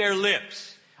Jesus with their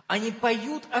lips. Они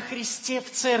поют о Христе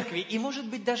в церкви и, может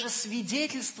быть, даже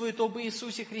свидетельствуют об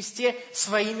Иисусе Христе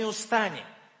своими устами.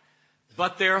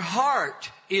 But their heart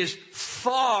is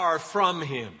far from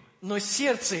Him. Но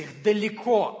сердце их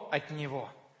далеко от Него.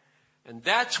 And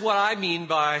that's what I mean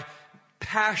by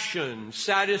passion,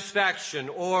 satisfaction,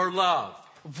 or love.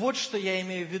 Вот что я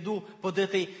имею в виду под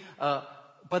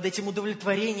этим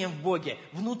удовлетворением в Боге,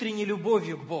 внутренней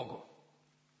любовью к Богу.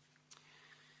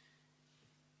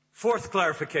 Fourth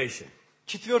clarification.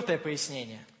 Четвертое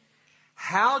пояснение.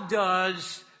 How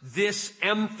does this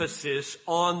emphasis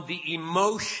on the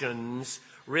emotions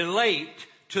relate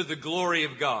to the glory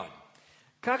of God?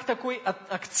 Как такой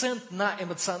акцент на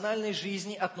эмоциональной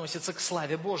жизни относится к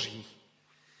славе Божьей?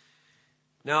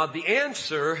 Now, the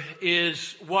answer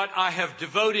is what I have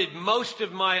devoted most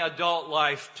of my adult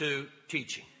life to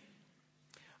teaching.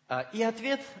 И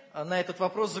ответ на этот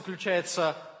вопрос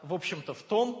заключается, в общем-то, в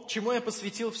том, чему я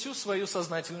посвятил всю свою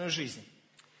сознательную жизнь.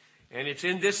 And it's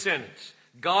in this sentence.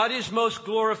 God is most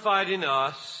glorified in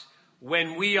us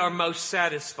when we are most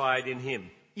satisfied in Him.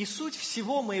 И суть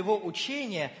всего моего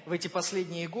учения в эти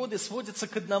последние годы сводится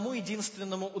к одному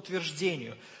единственному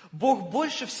утверждению. Бог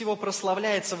больше всего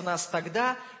прославляется в нас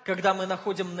тогда, когда мы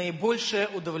находим наибольшее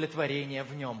удовлетворение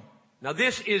в Нем. Now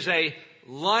this is a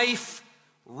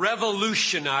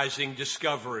life-revolutionizing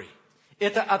discovery.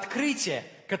 Это открытие,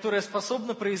 которое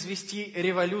способно произвести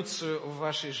революцию в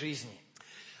вашей жизни.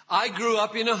 I grew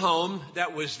up in a home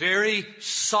that was very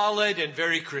solid and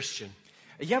very Christian.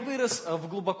 Я вырос в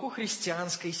глубоко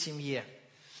христианской семье.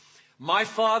 My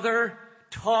father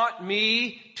taught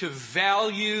me to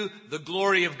value the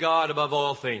glory of God above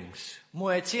all things.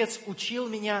 Мой отец учил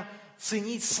меня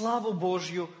ценить славу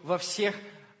Божью во всех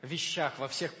вещах, во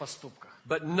всех поступках.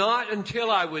 But not until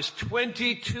I was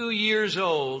 22 years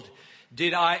old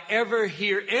did I ever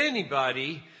hear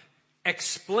anybody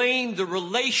explain the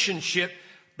relationship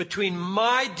between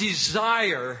my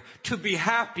desire to be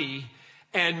happy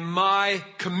and my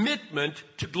commitment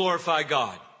to glorify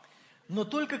God. Но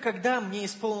только когда мне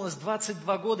исполнилось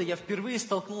 22 года, я впервые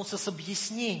столкнулся с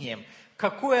объяснением,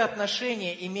 какое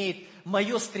отношение имеет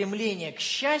мое стремление к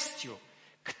счастью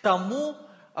к тому,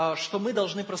 что мы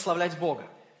должны прославлять Бога.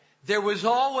 There was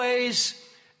always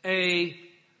a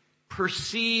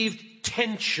perceived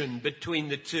tension between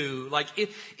the two. Like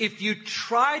if you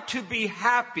try to be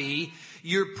happy,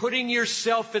 you're putting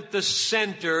yourself at the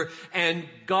center and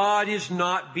God is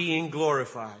not being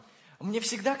glorified. Мне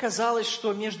всегда казалось,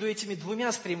 что между этими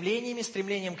двумя стремлениями,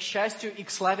 стремлением к счастью и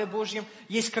к славе Божьим,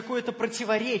 есть какое-то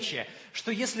противоречие,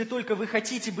 что если только вы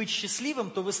хотите быть счастливым,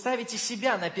 то вы ставите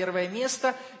себя на первое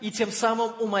место и тем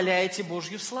самым умаляете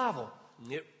Божью славу.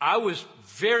 I was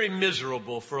very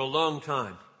miserable for a long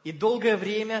time. И долгое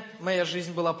время моя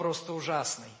жизнь была просто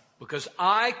ужасной. Because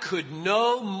I could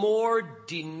no more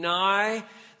deny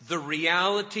the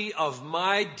reality of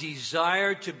my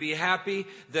desire to be happy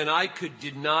than I could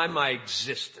deny my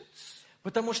existence.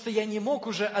 Потому что я не мог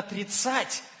уже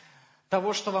отрицать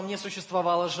того, что во мне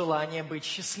существовало желание быть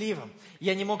счастливым.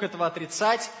 Я не мог этого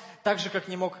отрицать, так же, как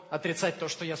не мог отрицать то,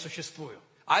 что я существую.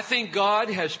 I think God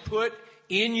has put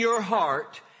in your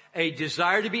heart a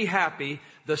desire to be happy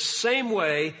the same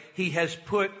way He has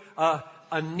put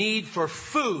a need for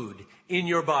food in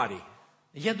your body.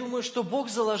 Я думаю, что Бог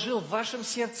заложил в вашем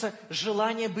сердце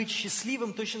желание быть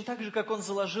счастливым, точно так же, как Он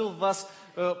заложил в вас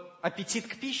аппетит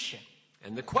к пище.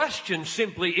 And the question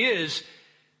simply is,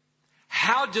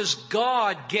 how does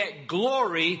God get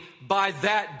glory by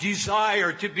that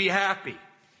desire to be happy?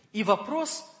 И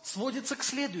вопрос сводится к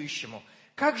следующему.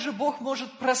 Как же Бог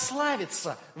может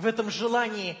прославиться в этом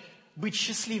желании быть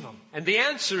счастливым? And the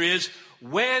answer is,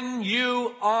 when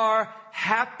you are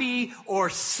happy or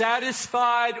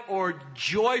satisfied or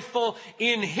joyful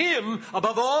in Him,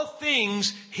 above all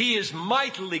things, He is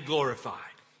mightily glorified.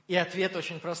 И ответ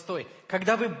очень простой.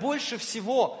 Когда вы больше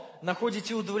всего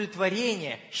находите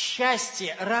удовлетворение,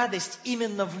 счастье, радость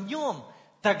именно в Нем,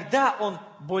 тогда Он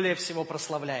более всего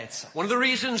прославляется. One of the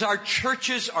reasons our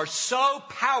churches are so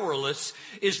powerless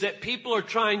is that people are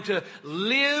trying to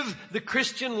live the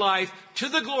Christian life to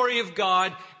the glory of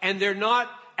God, and they're not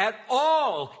at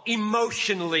all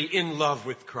emotionally in love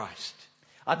with Christ.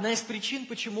 Одна из причин,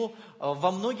 почему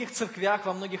во многих церквях,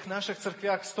 во многих наших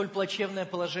церквях столь плачевное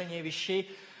положение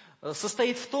вещей,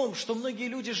 состоит в том, что многие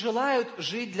люди желают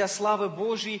жить для славы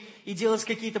Божьей и делать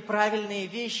какие-то правильные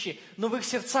вещи, но в их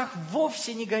сердцах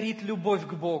вовсе не горит любовь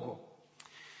к Богу.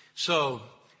 So,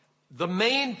 the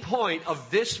main point of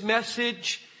this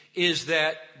message is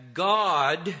that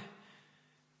God,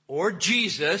 or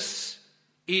Jesus,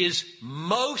 is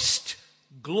most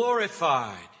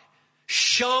glorified,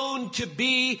 shown to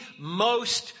be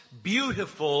most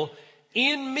beautiful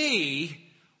in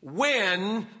me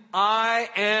when I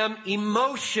am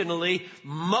emotionally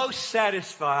most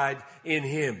satisfied in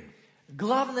Him.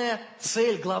 Главная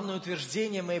цель, главное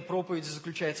утверждение моей проповеди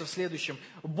заключается в следующем.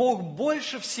 Бог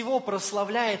больше всего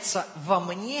прославляется во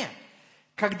мне,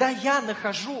 когда я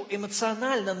нахожу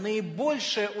эмоционально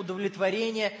наибольшее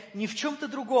удовлетворение не в чем-то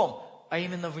другом, а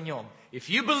именно в Нем. If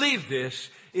you believe this,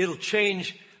 it'll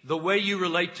change the way you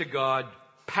relate to God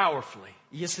powerfully.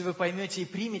 Если вы поймете и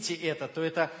примете это, то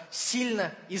это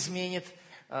сильно изменит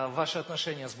ваши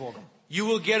отношения с Богом. You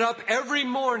will get up every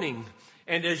morning,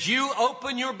 and as you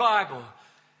open your Bible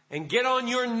and get on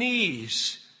your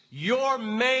knees, your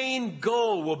main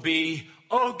goal will be,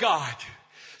 oh God,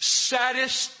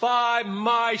 satisfy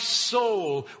my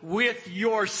soul with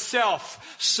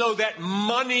yourself so that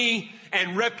money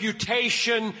and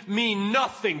reputation mean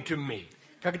nothing to me.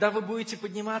 Когда вы будете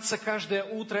подниматься каждое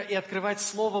утро и открывать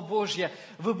Слово Божье,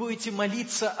 вы будете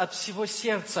молиться от всего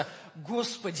сердца: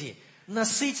 Господи,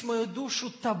 насыть мою душу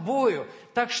Тобою,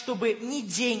 так, чтобы ни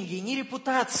деньги, ни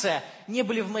репутация не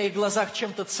были в моих глазах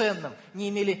чем-то ценным, не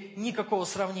имели никакого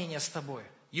сравнения с Тобой.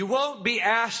 You won't be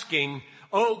asking,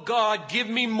 oh God, give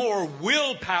me more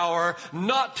willpower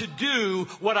not to do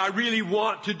what I really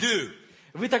want to do.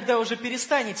 Вы тогда уже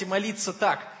перестанете молиться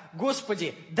так: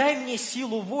 Господи, дай мне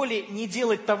силу воли не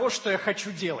делать того, что я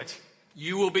хочу делать.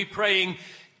 You will be praying,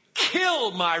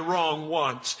 kill my wrong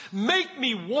wants. Make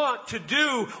me want to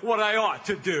do what I ought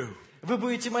to do. Вы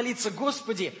будете молиться: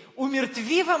 Господи,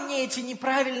 умертви во мне эти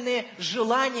неправильные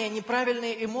желания,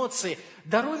 неправильные эмоции.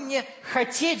 Даруй мне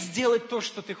хотеть сделать то,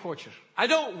 что Ты хочешь. I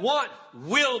don't want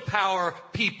willpower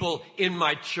people in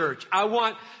my church. I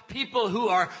want people who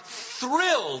are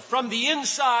thrilled from the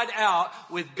inside out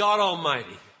with God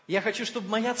Almighty. Я хочу, чтобы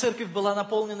моя церковь была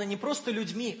наполнена не просто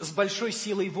людьми с большой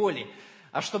силой воли,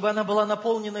 а чтобы она была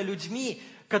наполнена людьми,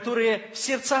 в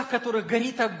сердцах которых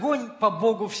горит огонь по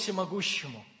Богу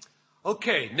Всемогущему.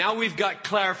 Okay, now we've got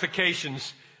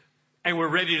clarifications and we're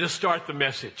ready to start the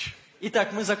message.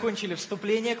 Итак, мы закончили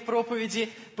вступление к проповеди,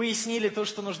 пояснили то,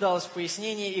 что нуждалось в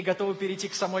пояснении, и готовы перейти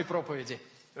к самой проповеди.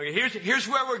 Okay, here's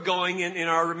where we're going in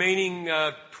our remaining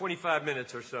 25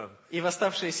 minutes or so. И в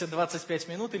оставшиеся 25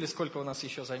 минут, или сколько у нас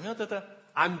еще займет это,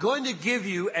 I'm going to give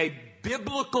you a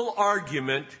biblical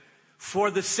argument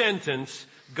for the sentence,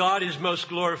 God is most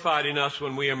glorified in us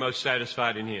when we are most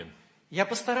satisfied in Him. я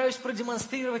постараюсь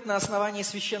продемонстрировать на основании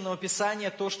Священного Писания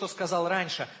то, что сказал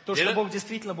раньше, то, что Бог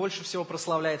действительно больше всего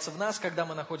прославляется в нас, когда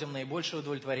мы находим наибольшее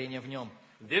удовлетворение в Нем.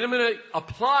 Then I'm going to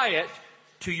apply it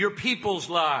to your people's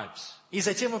lives. И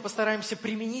затем мы постараемся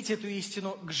применить эту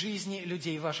истину к жизни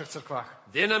людей в ваших церквах.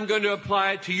 Then I'm going to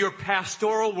apply it to your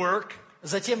pastoral work.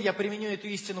 Затем я применю эту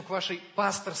истину к вашей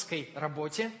пасторской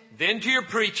работе, Then to your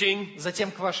preaching.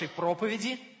 затем к вашей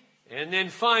проповеди, And then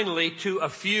finally to a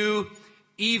few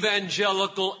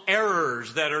evangelical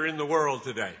errors that are in the world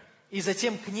today. и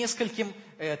затем к нескольким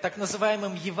так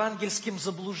называемым евангельским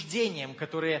заблуждениям,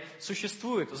 которые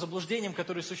существуют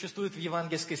в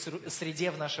евангельской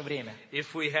среде в наше время,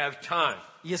 If we have time.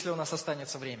 если у нас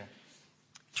останется время.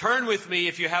 Turn with me,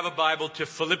 if you have a Bible, to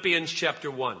Philippians chapter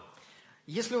 1.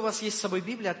 Если у вас есть с собой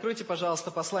Библия, откройте,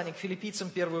 пожалуйста, послание к Филиппийцам,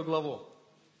 1 главу.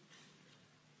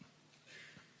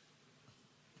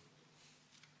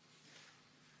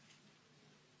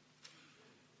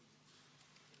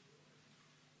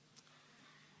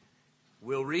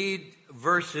 We'll read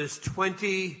verses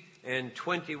 20 and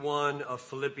 21 of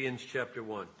Philippians chapter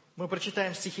 1. Мы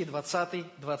прочитаем стихи 20,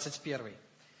 21.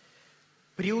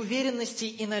 «При уверенности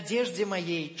и надежде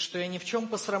моей, что я ни в чем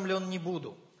посрамлен не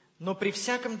буду, но при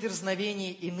всяком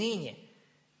дерзновении и ныне,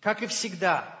 как и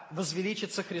всегда,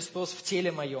 возвеличится Христос в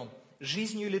теле моем,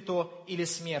 жизнью ли то или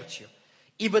смертью.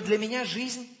 Ибо для меня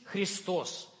жизнь –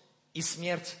 Христос, и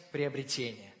смерть –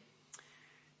 приобретение».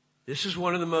 This is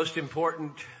one of the most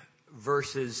important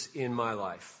verses in my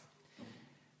life.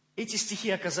 Эти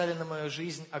стихи оказали на мою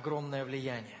жизнь огромное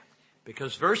влияние.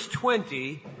 Because verse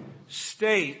 20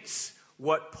 states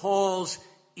what Paul's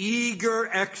eager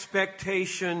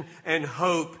expectation and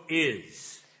hope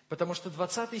is. Потому что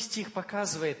 20 стих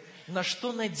показывает, на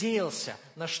что надеялся,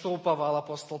 на что уповал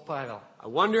апостол Павел. I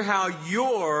wonder how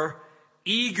your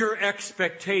eager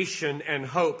expectation and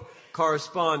hope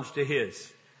corresponds to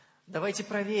his? Давайте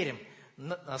проверим,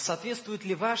 соответствуют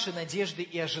ли ваши надежды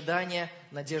и ожидания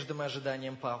надеждам и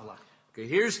ожиданиям Павла. Okay,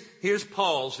 here's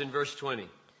Paul's in verse 20.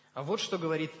 А вот что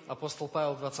говорит апостол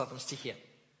Павел в 20 стихе.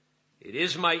 It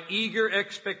is my eager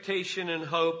expectation and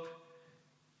hope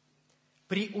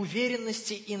 «При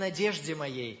уверенности и надежде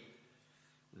моей,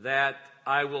 that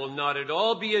I will not at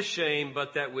all be ashamed,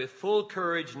 but that with full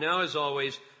courage, now as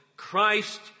always,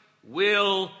 Christ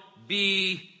will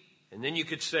be," and then you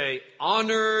could say,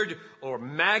 "honored or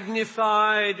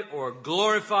magnified or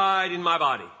glorified in my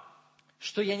body."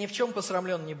 что я ни в чем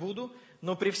посрамлен не буду,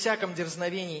 но при всяком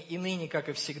дерзновении и ныне, как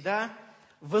и всегда,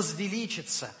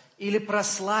 возвеличится или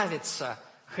прославится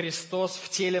Христос в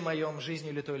теле моем,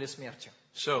 жизнью ли то или смертью».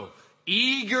 So,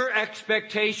 eager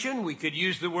expectation, we could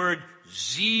use the word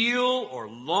zeal or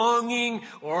longing,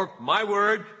 or my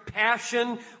word,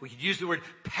 passion. We could use the word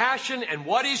passion. And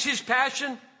what is his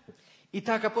passion?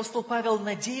 Итак, апостол Павел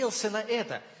надеялся на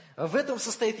это. В этом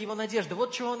состоит его надежда.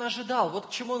 Вот чего он ожидал, вот к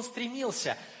чему он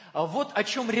стремился, вот о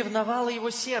чем ревновало его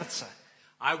сердце.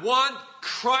 I want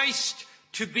Christ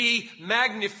to be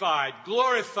magnified,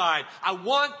 glorified. I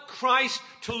want Christ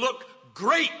to look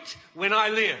great when I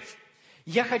live.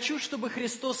 Я хочу, чтобы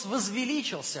Христос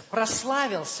возвеличился,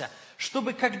 прославился,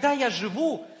 чтобы, когда я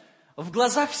живу, в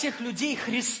глазах всех людей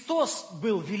Христос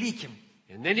был великим.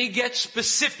 And then he gets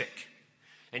specific.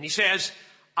 And he says,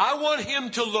 I want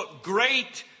him to look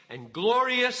great and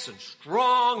glorious and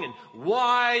strong and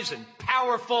wise and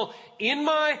powerful in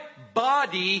my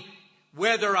body,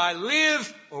 whether I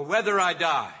live or whether I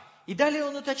die. И далее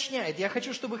он уточняет, я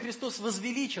хочу, чтобы Христос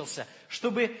возвеличился,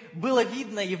 чтобы было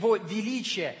видно Его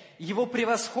величие, Его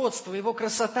превосходство, Его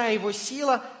красота, Его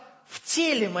сила в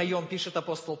теле моем, пишет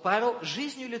апостол Павел,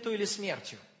 жизнью ли то или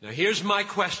смертью. Now here's my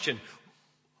question.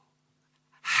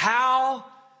 How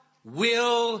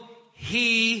will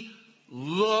he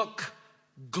look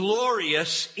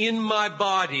glorious in my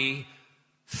body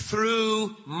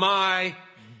through my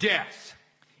death?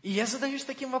 И я задаюсь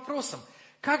таким вопросом.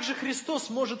 Как же Христос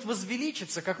может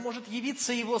возвеличиться, как может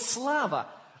явиться Его слава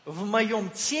в моем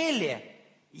теле,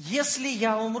 если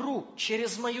я умру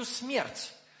через мою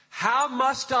смерть? How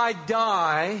must I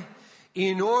die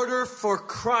in order for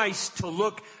Christ to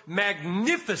look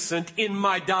magnificent in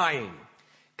my dying?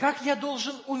 Как я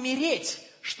должен умереть,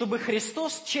 чтобы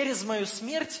Христос через мою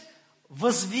смерть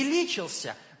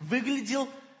возвеличился, выглядел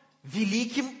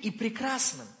великим и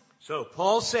прекрасным? So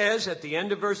Paul says at the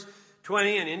end of verse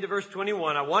 20 and into verse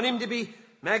 21, I want him to be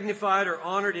magnified or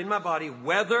honored in my body,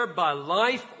 whether by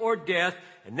life or death.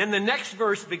 And then the next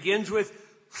verse begins with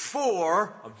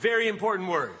for, a very important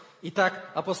word.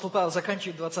 Итак, апостол Павел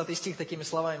заканчивает 20 стих такими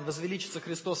словами: «Возвеличится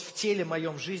Христос в теле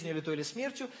моем, жизнью ли то или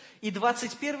смертью». И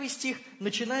 21 стих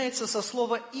начинается со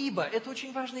слова «ибо». Это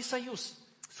очень важный союз.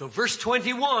 So verse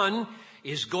 21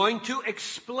 is going to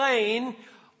explain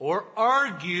or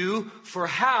argue for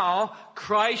how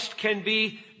Christ can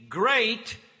be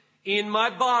great in my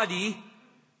body,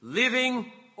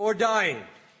 living or dying.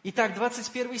 Итак,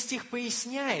 21 стих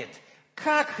поясняет,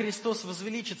 как Христос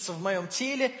возвеличится в моем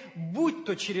теле, будь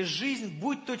то через жизнь,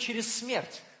 будь то через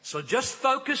смерть. So just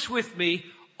focus with me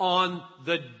on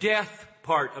the death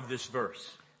part of this verse.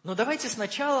 Но давайте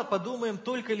сначала подумаем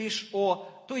только лишь о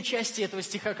той части этого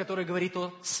стиха, которая говорит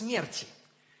о смерти.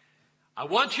 I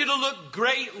want you to look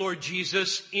great, Lord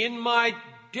Jesus, in my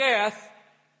death,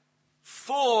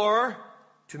 for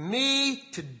to me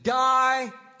to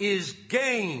die is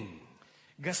gain.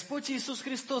 Господь Иисус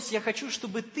Христос, я хочу,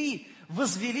 чтобы Ты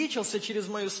возвеличился через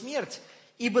мою смерть,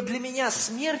 ибо для меня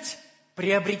смерть –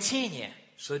 приобретение.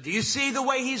 So do you see the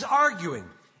way he's arguing?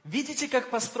 Видите, как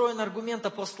построен аргумент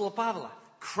апостола Павла?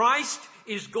 Christ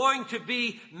is going to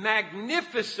be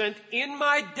magnificent in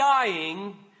my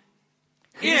dying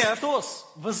if Христос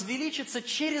возвеличится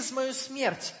через мою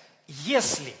смерть,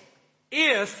 если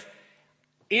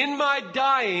in my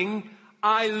dying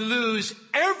I lose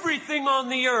everything on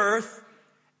the earth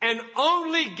and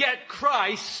only get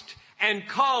Christ and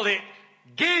call it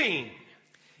gain.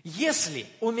 Если,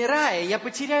 умирая, я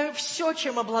потеряю все,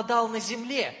 чем обладал на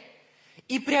земле,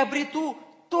 и приобрету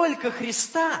только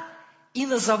Христа, и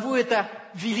назову это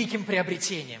великим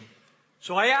приобретением.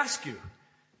 So I ask you,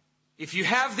 if you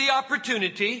have the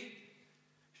opportunity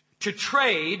to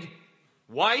trade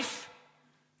wife,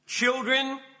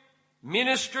 children,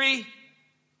 ministry,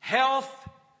 health,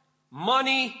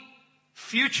 money,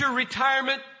 future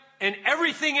retirement, and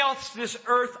everything else this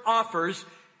earth offers,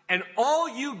 and all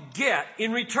you get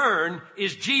in return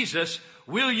is Jesus,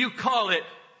 will you call it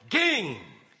gain?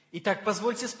 Итак,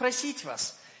 позвольте спросить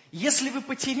вас, если вы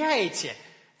потеряете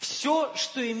все,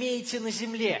 что имеете на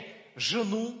земле,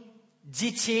 жену,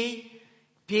 детей,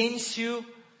 пенсию,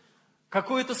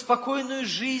 какую-то спокойную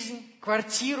жизнь,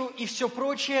 квартиру и все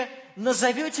прочее,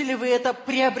 назовете ли вы это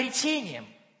приобретением?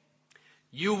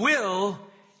 You will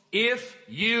if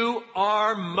you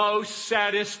are most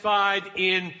satisfied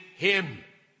in Him.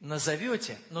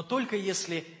 Назовете, но только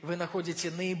если вы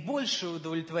находите наибольшее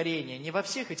удовлетворение не во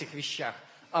всех этих вещах,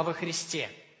 а во Христе.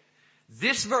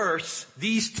 This verse,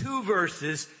 these two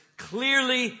verses,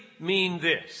 clearly mean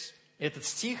this. Этот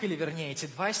стих, или вернее эти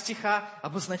два стиха,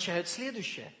 обозначают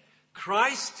следующее.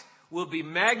 Christ will be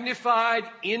magnified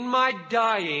in my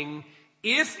dying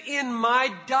if in my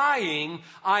dying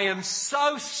I am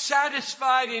so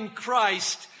satisfied in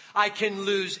Christ I can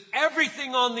lose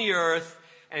everything on the earth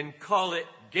and call it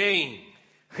gain.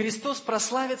 Христос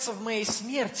прославится в моей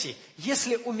смерти,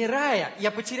 если, умирая,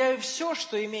 я потеряю все,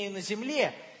 что имею на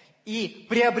земле, и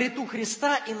приобрету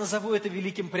Христа и назову это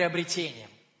великим приобретением.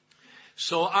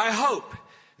 So I hope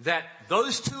that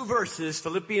those two verses,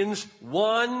 Philippians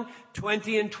 1,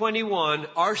 20 and 21,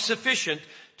 are sufficient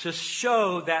to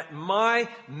show that my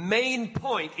main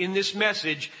point in this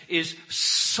message is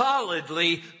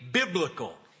solidly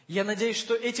biblical. Я надеюсь,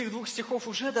 что этих двух стихов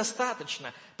уже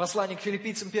достаточно. Послание к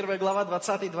Филиппийцам, 1 глава,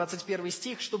 20 и 21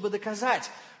 стих, чтобы доказать,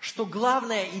 что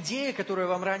главная идея, которую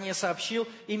я вам ранее сообщил,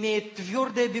 имеет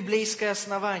твердое библейское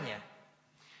основание.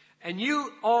 And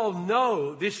you all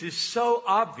know this is so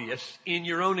obvious in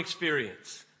your own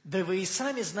experience. Да вы и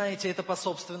сами знаете это по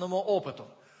собственному опыту.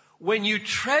 When you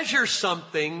treasure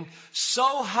something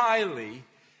so highly,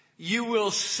 you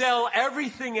will sell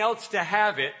everything else to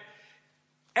have it.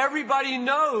 Everybody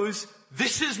knows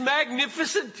this is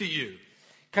magnificent to you.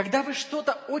 Когда вы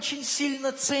что-то очень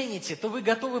сильно цените, то вы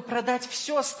готовы продать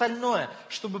все остальное,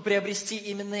 чтобы приобрести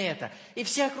именно это. И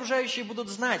все окружающие будут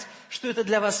знать, что это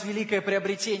для вас великое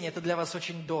приобретение, это для вас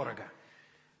очень дорого.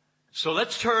 So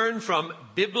let's turn from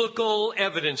biblical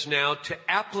evidence now to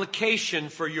application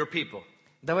for your people.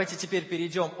 Давайте теперь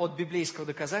перейдем от библейского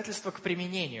доказательства к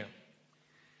применению.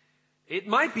 It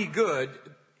might be good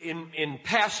in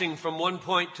passing from one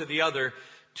point to the other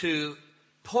to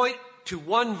point to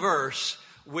one verse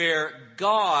where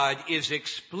God is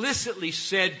explicitly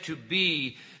said to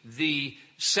be the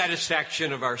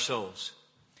satisfaction of our souls.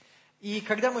 И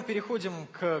когда мы переходим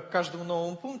к каждому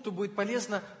новому пункту, будет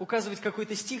полезно указывать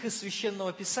какой-то стих из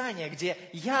Священного Писания, где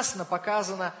ясно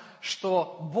показано,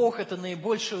 что Бог – это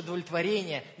наибольшее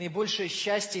удовлетворение, наибольшее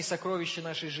счастье и сокровище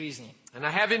нашей жизни. And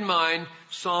I have in mind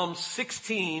Psalm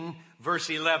 16,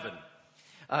 verse 11.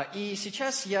 И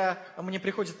сейчас мне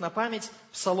приходит на память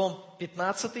Псалом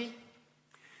 15.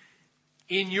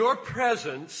 In your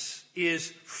presence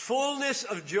is fullness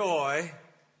of joy.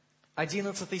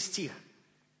 11 стих.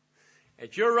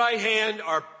 At your right hand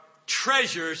are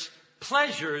treasures,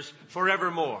 pleasures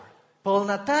forevermore.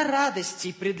 Полнота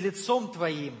радости пред лицом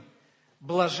Твоим,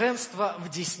 блаженство в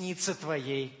деснице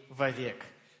Твоей вовек.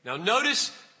 Now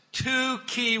notice two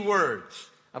key words.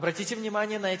 Обратите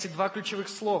внимание на эти два ключевых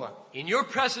слова. In your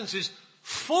presence is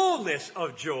fullness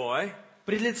of joy.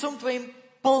 Пред лицом Твоим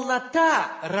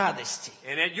полнота радости.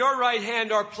 And at your right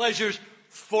hand are pleasures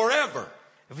forever.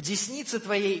 В деснице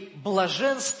Твоей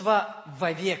блаженство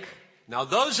вовек. Now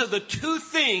those are the two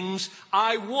things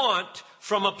I want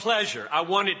from a pleasure. I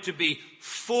want it to be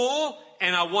full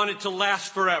and I want it to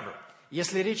last forever.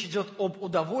 Если речь идет об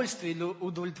удовольствии или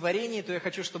удовлетворении, то я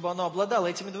хочу, чтобы оно обладало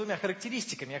этими двумя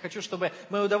характеристиками. Я хочу, чтобы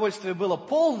мое удовольствие было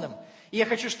полным, и я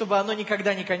хочу, чтобы оно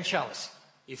никогда не кончалось.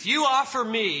 If you offer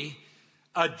me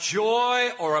a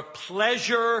joy or a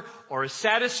pleasure or a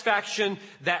satisfaction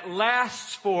that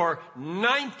lasts for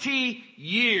 90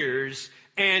 years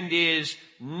and is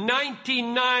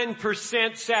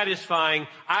 99% satisfying,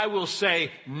 I will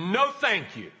say, no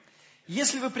thank you.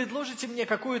 Если вы предложите мне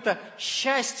какое-то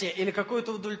счастье или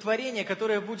какое-то удовлетворение,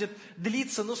 которое будет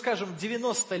длиться,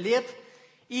 90 лет,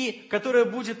 и которое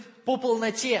будет по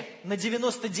полноте на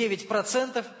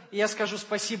 99%, я скажу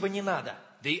спасибо, не надо.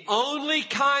 The only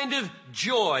kind of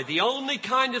joy, the only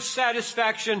kind of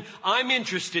satisfaction I'm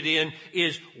interested in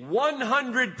is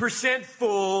 100%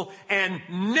 full and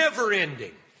never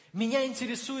ending. Меня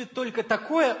интересует только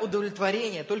такое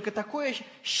удовлетворение, только такое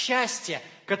счастье,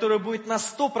 которое будет на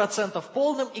 100%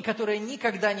 полным и которое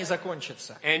никогда не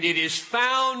закончится. And it is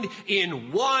found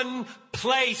in one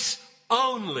place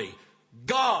only,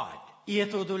 God. И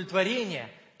это удовлетворение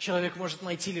человек может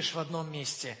найти лишь в одном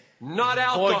месте. Not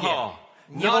В Боге. alcohol.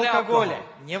 Не в Not алкоголе.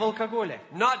 alcohol. Не в алкоголе.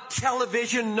 Not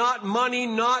television, not money,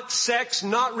 not sex,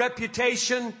 not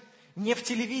reputation. Не в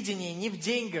телевидении, не в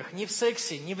деньгах, не в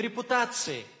сексе, не в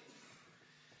репутации.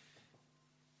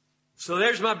 So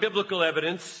there's my biblical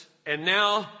evidence. and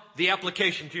now the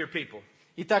application to your people.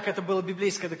 Итак, это было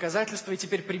библейское доказательство, и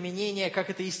теперь применение, как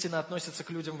эта истина относится к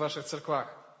людям в ваших церквах.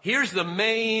 Here's the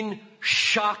main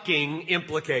shocking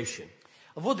implication.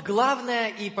 Вот главное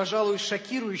и, пожалуй,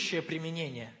 шокирующее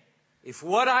применение. If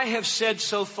what I have said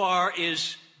so far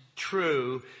is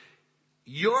true,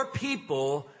 your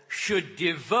people should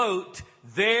devote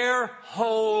their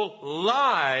whole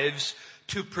lives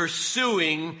to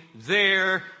pursuing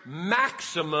their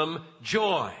maximum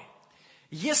joy.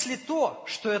 Если то,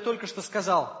 что я только что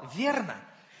сказал, верно,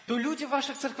 то люди в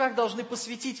ваших церквях должны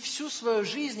посвятить всю свою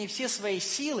жизнь и все свои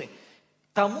силы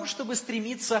тому, чтобы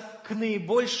стремиться к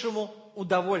наибольшему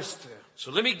удовольствию.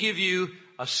 So let me give you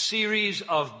a series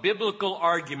of biblical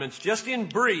arguments, just in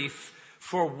brief,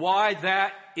 for why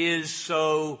that is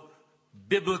so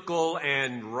biblical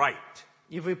and right.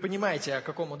 И вы понимаете, о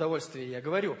каком удовольствии я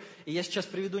говорю. И я сейчас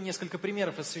приведу несколько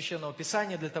примеров из Священного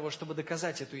Писания для того, чтобы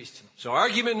доказать эту истину. So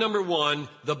argument number one,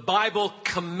 the Bible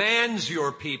commands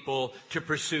your people to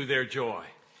pursue their joy.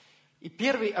 И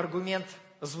первый аргумент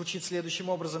звучит следующим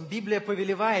образом. Библия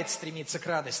повелевает стремиться к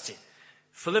радости.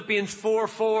 Philippians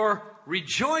 4:4,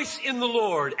 rejoice in the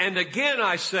Lord, and again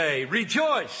I say,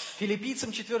 rejoice.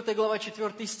 Филиппийцам 4 глава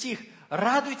 4 стих.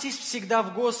 Радуйтесь всегда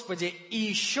в Господе, и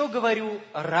еще говорю,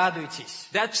 радуйтесь.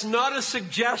 That's not a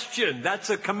suggestion, that's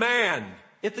a command.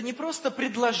 Это не просто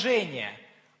предложение.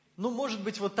 Ну, может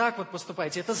быть, вот так вот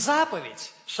поступайте. Это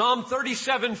заповедь. Psalm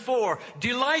 37:4,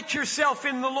 delight yourself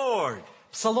in the Lord.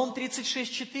 Псалом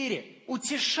 36:4.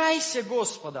 Утешайся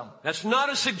Господом. That's not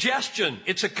a suggestion,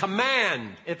 it's a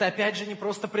command. Это опять же не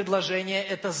просто предложение,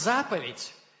 это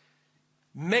заповедь.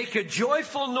 Make a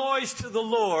joyful noise to the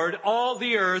Lord, all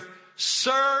the earth.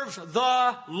 Serve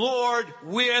the Lord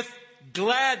with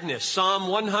gladness. Psalm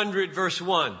 100, verse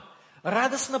 1.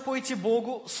 Радостно пойте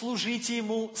Богу, служите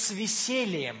Ему с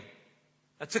весельем.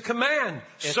 That's a command.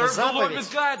 Это Serve the Lord заповедь.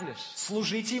 with gladness.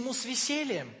 Служите Ему с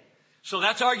весельем. So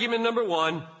that's argument number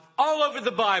one. All over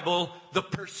the Bible, the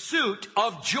pursuit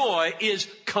of joy is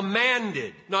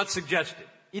commanded, not suggested.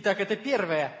 Итак, это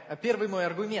первый мой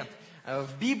аргумент.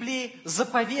 В Библии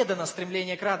заповедано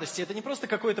стремление к радости. Это не просто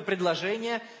какое-то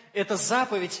предложение, это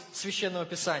заповедь Священного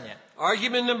Писания.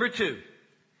 Argument number two.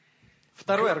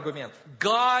 Второй аргумент.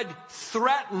 God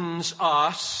threatens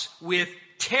us with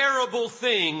terrible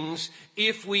things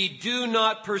if we do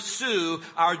not pursue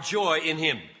our joy in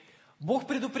Him. Бог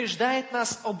предупреждает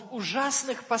нас об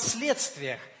ужасных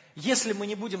последствиях, если мы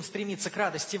не будем стремиться к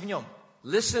радости в Нем.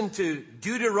 Listen to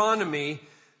Deuteronomy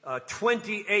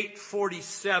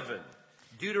 28:47.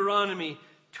 Deuteronomy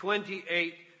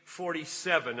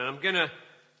 28:47. And I'm going to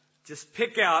just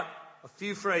pick out a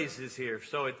few phrases here.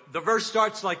 So the verse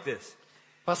starts like this.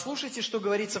 Послушайте, что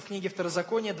говорится в книге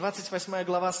Второзакония, 28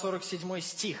 глава, 47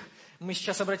 стих. Мы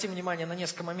сейчас обратим внимание на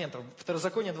несколько моментов.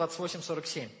 Второзаконие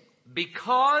 28:47.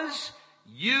 Because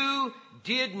you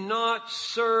did not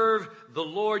serve the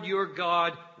Lord your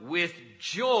God with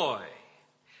joy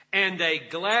and a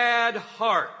glad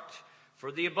heart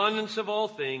for the abundance of all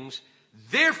things,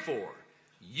 therefore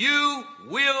you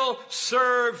will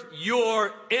serve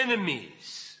your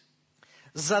enemies.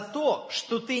 За то,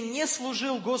 что ты не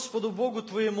служил Господу Богу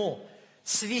твоему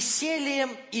с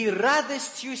весельем и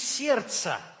радостью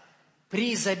сердца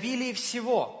при изобилии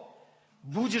всего,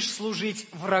 будешь служить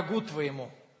врагу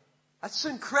твоему. That's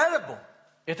incredible.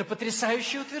 Это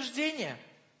потрясающее утверждение.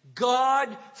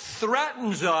 God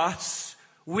threatens us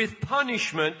with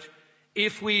punishment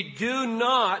if we do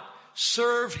not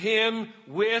serve Him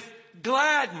with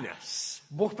gladness.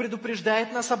 Бог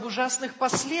предупреждает нас об ужасных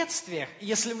последствиях,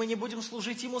 если мы не будем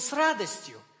служить Ему с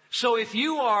радостью. So if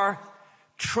you are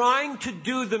trying to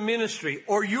do the ministry,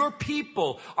 or your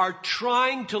people are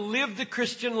trying to live the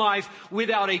Christian life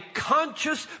without a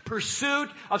conscious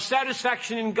pursuit of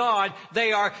satisfaction in God,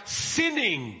 they are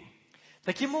sinning.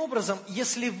 Таким образом,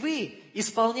 если вы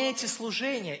исполняете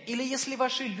служение, или если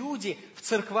ваши люди в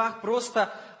церквах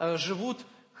просто живут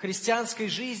христианской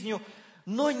жизнью,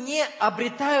 но не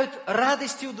обретают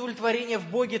радости и удовлетворения в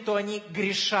Боге, то они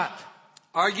грешат.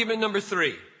 Argument number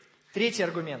 3. Третий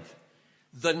аргумент.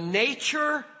 The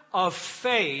nature of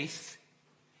faith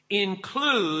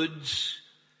includes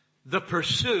the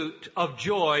pursuit of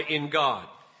joy in God.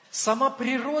 Сама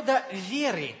природа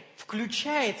веры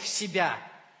включает в себя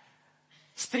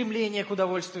стремление к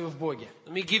удовольствию в Боге.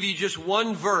 Let me give you just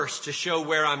one verse to show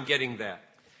where I'm getting that.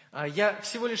 Я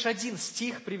всего лишь один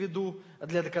стих приведу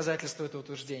для доказательства этого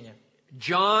утверждения.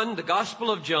 John, the Gospel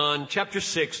of John, chapter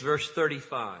 6, verse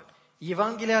 35.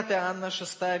 Евангелие от Иоанна,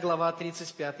 6 глава,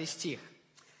 35 стих.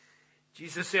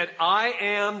 Jesus said, I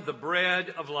am the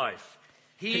bread of life.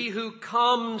 He who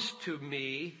comes to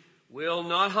me will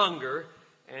not hunger,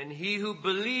 and he who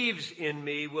believes in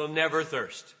me will never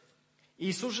thirst.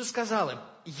 Иисус же сказал им: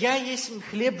 «Я есть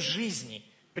хлеб жизни.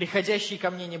 Приходящий ко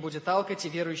мне не будет алкать, и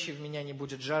верующий в меня не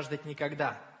будет жаждать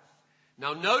никогда».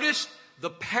 Now notice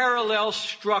the parallel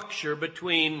structure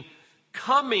between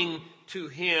coming to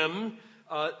him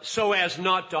so as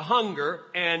not to hunger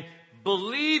and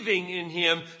believing in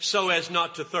him so as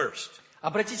not to thirst.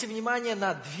 Обратите внимание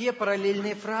на две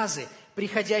параллельные фразы.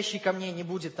 «Приходящий ко мне не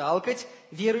будет алкать,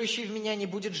 верующий в меня не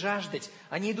будет жаждать».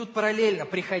 Они идут параллельно: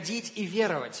 приходить и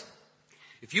веровать.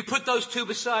 If you put those two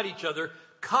beside each other,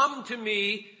 come to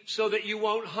me so that you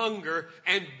won't hunger,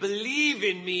 and believe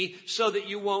in me so that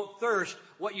you won't thirst,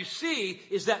 what you see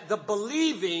is that the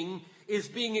believing is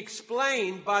being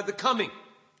explained by the coming.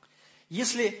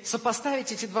 Если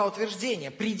сопоставить эти два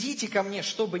утверждения: «Придите ко мне,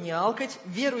 чтобы не алкать,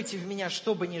 веруйте в меня,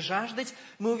 чтобы не жаждать»,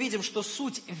 мы увидим, что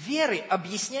суть веры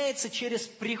объясняется через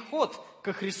приход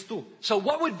ко Христу. So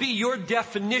what would be your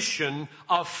definition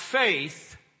of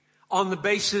faith on the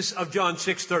basis of John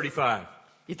 6:35?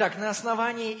 Итак, на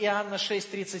основании Иоанна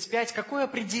 6:35, какое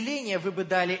определение вы бы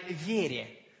дали вере?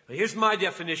 Here's my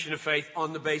definition of faith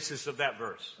on the basis of that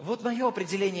verse. Вот мое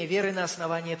определение веры на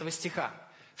основании этого стиха.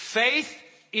 Faith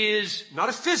is not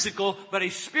a physical, but a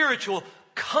spiritual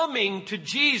coming to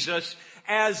Jesus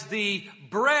as the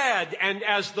bread and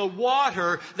as the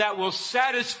water that will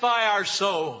satisfy our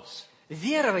souls.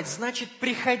 Веровать значит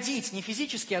приходить, не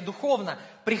физически, а духовно,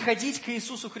 приходить к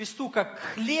Иисусу Христу как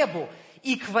к хлебу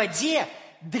и к воде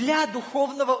для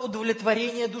духовного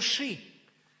удовлетворения души.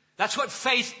 That's what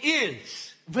faith is.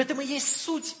 В этом и есть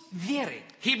суть веры.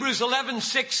 Hebrews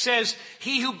 11:6 says,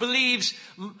 "He who believes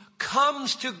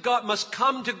comes to God, must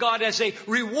come to God as a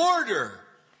rewarder."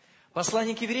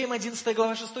 Послание к Евреям, 11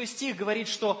 глава, 6 стих говорит,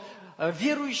 что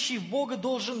верующий в Бога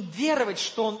должен веровать,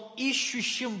 что Он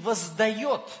ищущим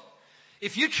воздает.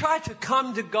 If you try to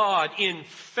come to God in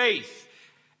faith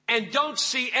and don't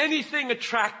see anything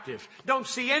attractive, don't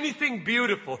see anything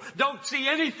beautiful, don't see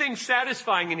anything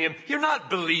satisfying in Him, you're not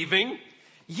believing.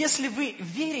 Если вы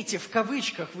верите в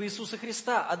кавычках в Иисуса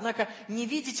Христа, однако не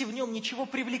видите в Нем ничего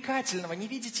привлекательного, не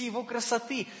видите Его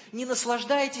красоты, не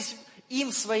наслаждаетесь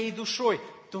им своей душой,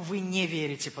 то вы не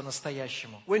верите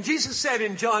по-настоящему. When Jesus said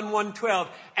in John 1:12,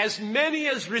 "As many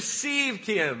as received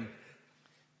Him,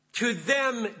 to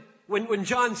them," when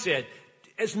John said,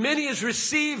 "As many as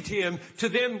received Him, to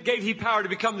them gave He power to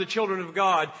become the children of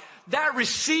God," that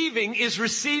receiving is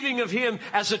receiving of Him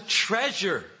as a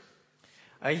treasure.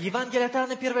 Евангелие от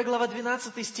Иоанна, 1 глава,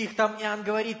 12 стих, там Иоанн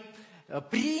говорит: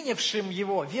 принявшим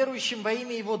Его, верующим во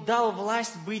имя Его, дал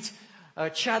власть быть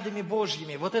чадами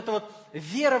Божьими. Вот это вот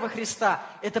вера во Христа,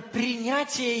 это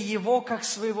принятие Его как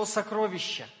своего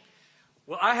сокровища.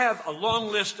 Well, I have a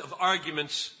long list of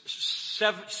arguments,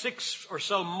 6 or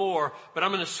so more, but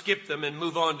I'm going to skip them and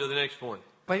move on to the next point.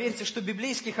 Поверьте, что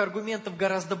библейских аргументов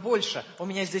гораздо больше. У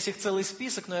меня здесь их целый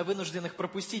список, но я вынужден их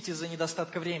пропустить из-за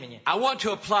недостатка времени. I want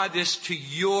to apply this to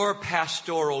your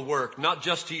pastoral work, not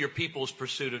just to your people's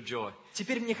pursuit of joy.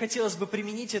 Теперь мне хотелось бы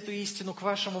применить эту истину к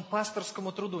вашему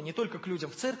пасторскому труду, не только к людям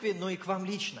в церкви, но и к вам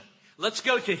лично. Let's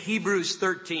go to Hebrews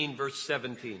 13, verse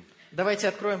 17. Давайте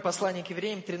откроем послание к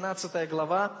Евреям, 13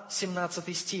 глава,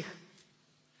 17 стих.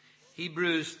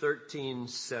 Hebrews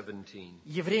 13:17.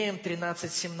 Евреям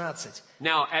 13:17.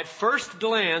 Now, at first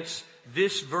glance,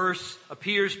 this verse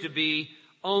appears to be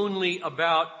only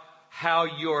about how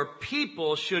your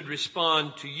people should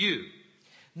respond to you.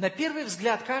 На первый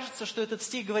взгляд кажется, что этот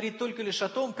стих говорит только лишь о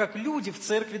том, как люди в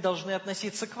церкви должны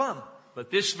относиться к вам. But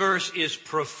this verse is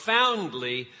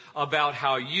profoundly about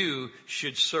how you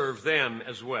should serve them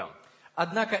as well.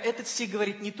 Однако этот стих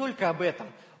говорит не только об этом.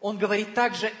 Он говорит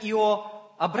также и о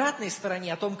обратной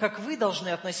стороне, о том, как вы должны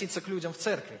относиться к людям в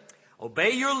церкви.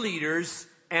 Obey your leaders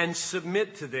and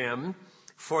submit to them,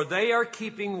 for they are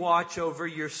keeping watch over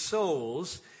your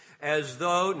souls, as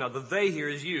though, now the they here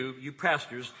is you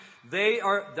pastors,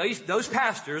 those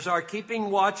pastors are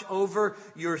keeping watch over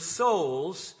your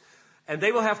souls, and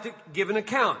they will have to give an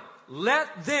account.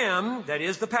 Let them, that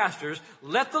is the pastors,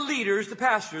 let the leaders, the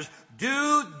pastors,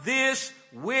 do this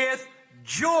with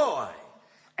joy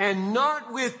and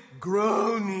not with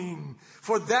groaning,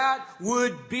 for that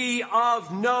would be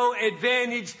of no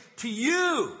advantage to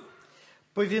you.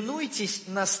 Повинуйтесь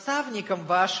наставникам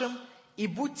вашим и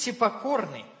будьте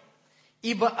покорны,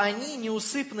 ибо они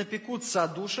неусыпно пекутся о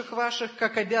душах ваших,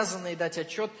 как обязанные дать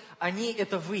отчет. Они —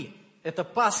 это вы, это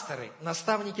пасторы,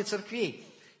 наставники церквей.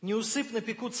 Неусыпно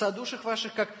пекутся о душах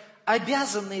ваших, как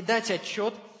обязанные дать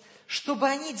отчет, чтобы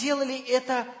они делали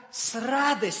это с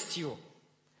радостью,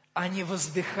 а не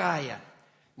воздыхая,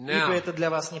 ибо это для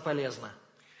вас не полезно.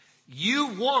 You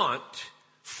want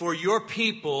for your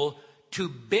people to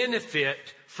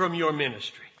benefit from your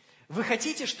ministry. Вы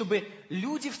хотите, чтобы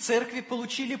люди в церкви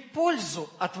получили пользу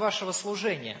от вашего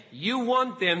служения. You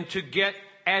want them to get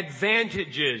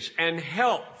advantages and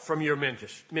help from your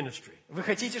ministry. Вы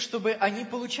хотите, чтобы они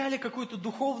получали какую-то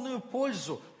духовную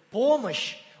пользу,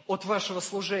 помощь от вашего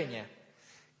служения.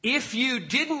 If you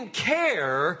didn't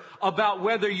care about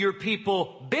whether your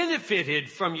people benefited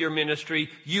from your ministry,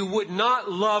 you would not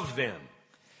love them.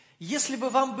 Если бы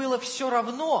вам было все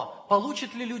равно,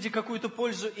 получат ли люди какую-то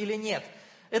пользу или нет,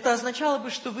 это означало бы,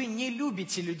 что вы не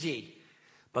любите людей.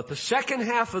 But the second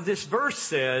half of this verse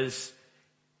says,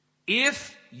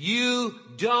 if you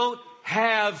don't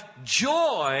have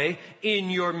joy in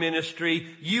your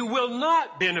ministry, you will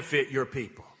not benefit your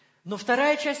people. Но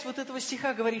вторая часть вот этого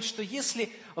стиха говорит, что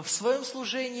если в своем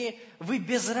служении вы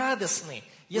безрадостны,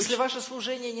 если ваше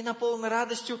служение не наполнено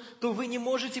радостью, то вы не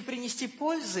можете принести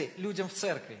пользы людям в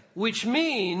церкви. Which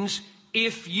means,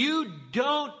 if you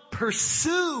don't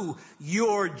pursue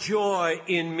your joy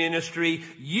in ministry,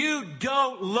 you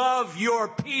don't love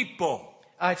your people.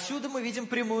 А отсюда мы видим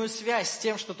прямую связь с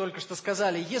тем, что только что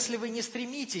сказали. Если вы не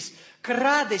стремитесь к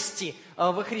радости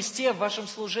во Христе, в вашем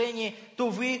служении, то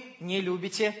вы не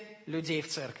любите людей в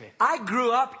церкви. I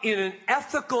grew up in an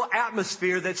ethical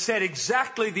atmosphere that said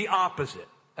exactly the opposite.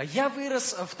 Я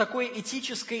вырос в такой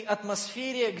этической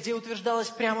атмосфере, где утверждалось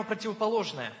прямо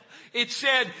противоположное. It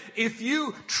said, if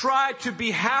you try to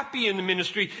be happy in the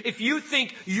ministry, if you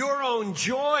think your own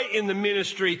joy in the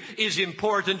ministry is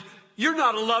important, you're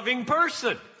not a loving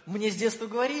person. Мне с детства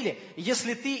говорили,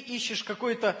 если ты ищешь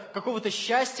какого-то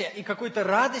счастья и какой-то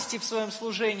радости в своем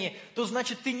служении, то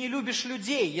значит ты не любишь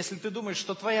людей, если ты думаешь,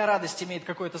 что твоя радость имеет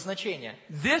какое-то значение.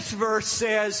 This verse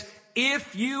says,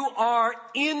 if you are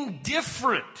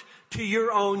indifferent to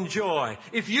your own joy,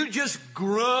 if you just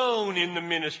groan in the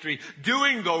ministry,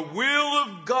 doing the will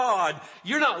of God,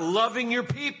 you're not loving your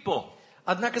people.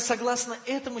 Однако, согласно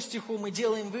этому стиху, мы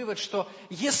делаем вывод, что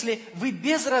если вы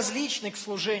безразличны к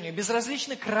служению,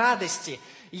 безразличны к радости,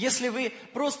 если вы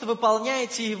просто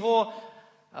выполняете его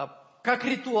как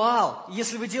ритуал,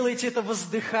 если вы делаете это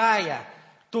воздыхая,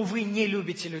 то вы не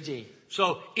любите людей.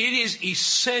 So it is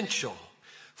essential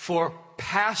for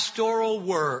pastoral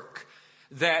work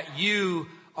that you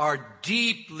are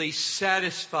deeply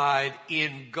satisfied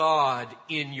in God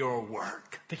in your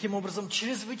work. Таким образом,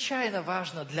 чрезвычайно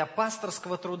важно для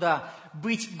пасторского труда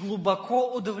быть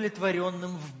глубоко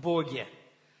удовлетворенным в Боге.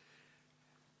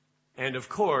 And of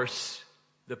course,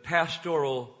 the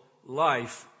pastoral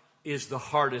life is the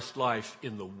hardest life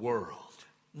in the world.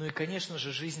 Ну и, конечно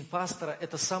же, жизнь пастора –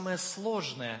 это самая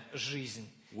сложная жизнь.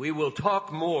 We will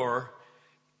talk more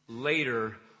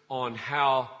later on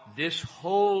how this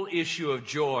whole issue of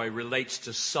joy relates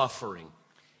to suffering.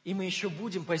 И мы еще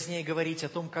будем позднее говорить о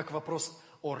том, как вопрос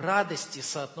о радости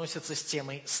соотносится с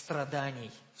темой страданий.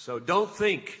 So don't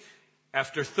think,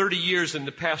 after 30 years in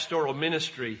the pastoral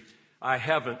ministry, I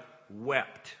haven't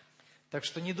wept. Так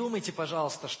что не думайте,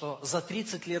 пожалуйста, что за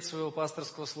 30 лет своего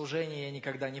пасторского служения я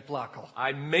никогда не плакал.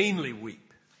 I mainly weep.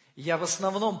 Я в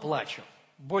основном плачу,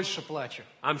 больше плачу.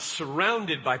 I'm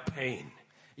surrounded by pain.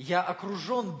 Я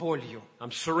окружен болью. I'm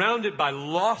surrounded by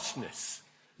lostness.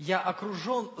 Я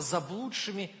окружен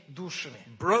заблудшими душами.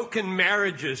 Broken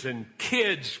marriages and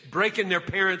kids breaking their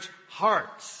parents'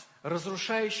 hearts.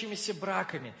 Разрушающимися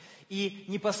браками и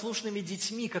непослушными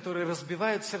детьми, которые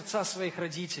разбивают сердца своих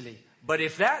родителей. But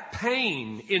if that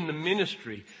pain in the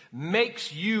ministry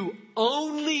makes you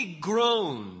only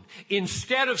groan,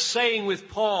 instead of saying with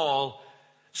Paul,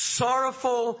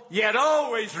 sorrowful yet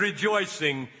always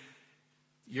rejoicing,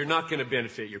 you're not going to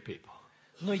benefit your people.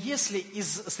 Но если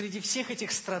среди всех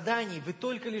этих страданий вы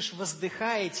только лишь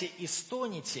воздыхаете и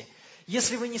стонете,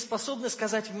 если вы не способны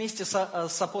сказать вместе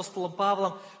с апостолом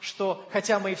Павлом, что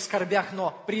хотя мы и в скорбях,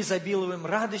 но преизобилуем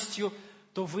радостью,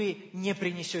 то вы не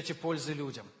принесете пользы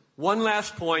людям. One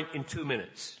last point in 2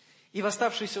 minutes. И в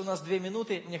оставшиеся у нас 2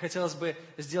 минуты мне хотелось бы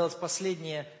сделать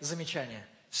последнее замечание.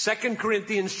 2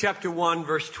 Corinthians chapter 1,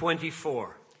 verse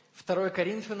 24. 2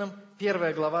 Коринфянам,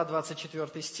 1 глава,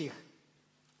 24 стих.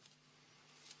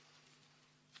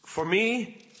 For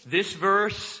me, this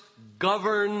verse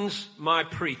governs my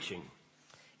preaching.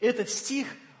 Этот стих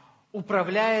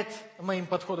управляет моим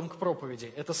подходом к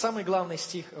проповеди. Это самый главный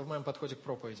стих в моем подходе к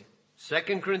проповеди.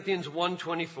 2 Corinthians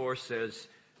 1:24 says,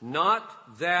 not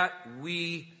that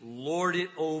we lord it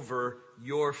over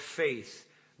your faith,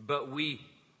 but we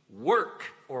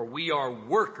work, or we are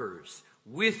workers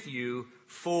with you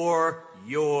for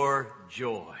your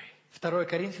joy. 2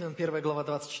 Коринфянам, 1 глава,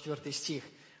 24 стих.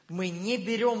 Мы не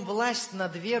берем власть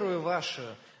над верою вашей,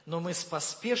 но мы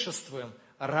споспешествуем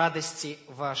радости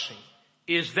вашей.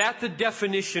 Is that the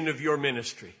definition of your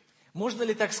ministry? Можно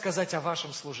ли так сказать о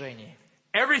вашем служении?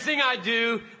 Everything I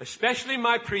do, especially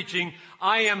my preaching,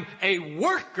 I am a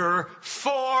worker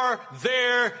for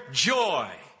their joy.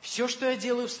 Все, что я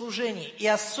делаю в служении, и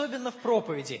особенно в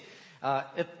проповеди,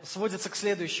 это сводится к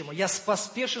следующему. Я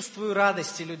споспешествую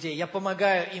радости людей, я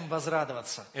помогаю им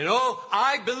возрадоваться. And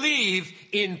I believe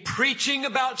in preaching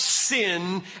about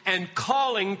sin and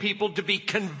calling people to be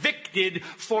convicted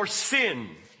for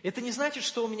sin. Это не значит,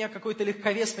 что у меня какой-то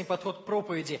легковесный подход к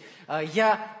проповеди.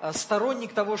 Я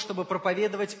сторонник того, чтобы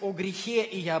проповедовать о грехе,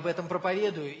 и я об этом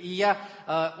проповедую. И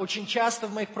очень часто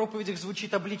в моих проповедях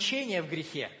звучит обличение в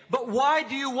грехе. But why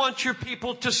do you want your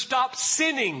people to stop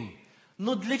sinning?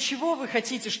 Но для чего вы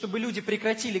хотите, чтобы люди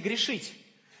прекратили грешить?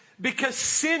 Because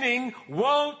sinning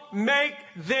won't make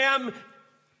them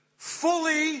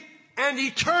fully and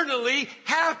eternally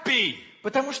happy.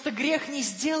 Потому что грех не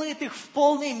сделает их в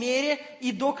полной мере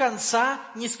и до конца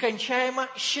нескончаемо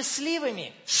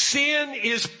счастливыми. Sin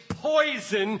is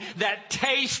poison that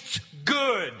tastes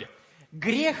good.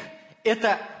 Грех –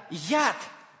 это яд,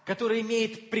 который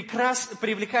имеет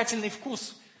привлекательный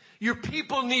вкус. Your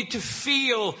people need to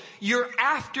feel you're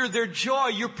after their joy,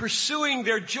 you're pursuing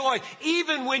their joy,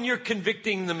 even when you're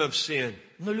convicting them of sin.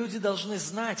 Но люди должны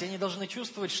знать, они должны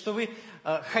чувствовать, что вы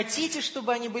хотите,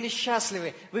 чтобы они были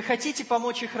счастливы, вы хотите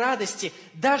помочь их радости,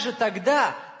 даже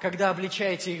тогда, когда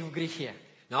обличаете их в грехе.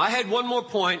 Now, I had one more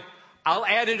point. I'll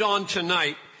add it on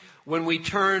tonight when we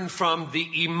turn from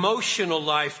the emotional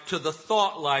life to the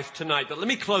thought life tonight. But let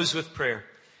me close with prayer.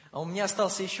 У меня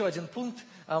остался еще один пункт,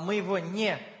 мы его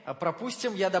не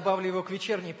пропустим, я добавлю его к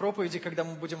вечерней проповеди, когда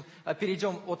мы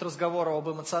перейдем от разговора об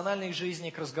эмоциональной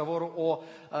жизни к разговору о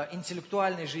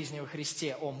интеллектуальной жизни во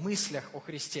Христе, о мыслях о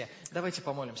Христе. Давайте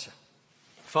помолимся.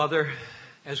 Father,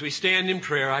 as we stand in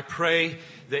prayer, I pray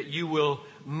that you will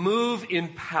move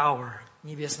in power.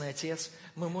 Небесный Отец,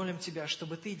 мы молим Тебя,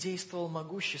 чтобы Ты действовал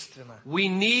могущественно. We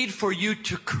need for you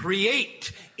to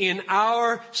create in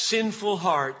our sinful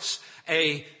hearts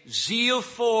a zeal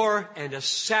for and a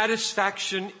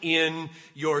satisfaction in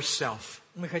yourself.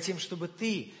 Мы хотим, чтобы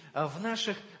Ты в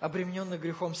наших обремененных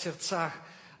грехом сердцах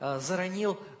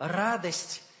заронил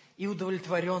радость и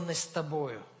удовлетворенность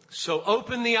Тобою. So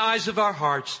open the eyes of our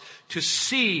hearts to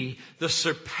see the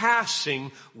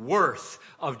surpassing worth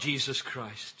of Jesus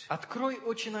Christ. Открой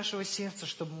очи нашего сердца,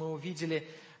 чтобы мы увидели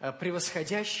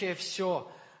превосходящее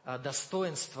все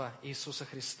достоинство Иисуса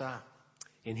Христа.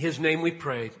 In His name we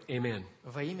pray. Amen.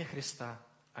 Во имя Христа.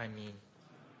 Аминь.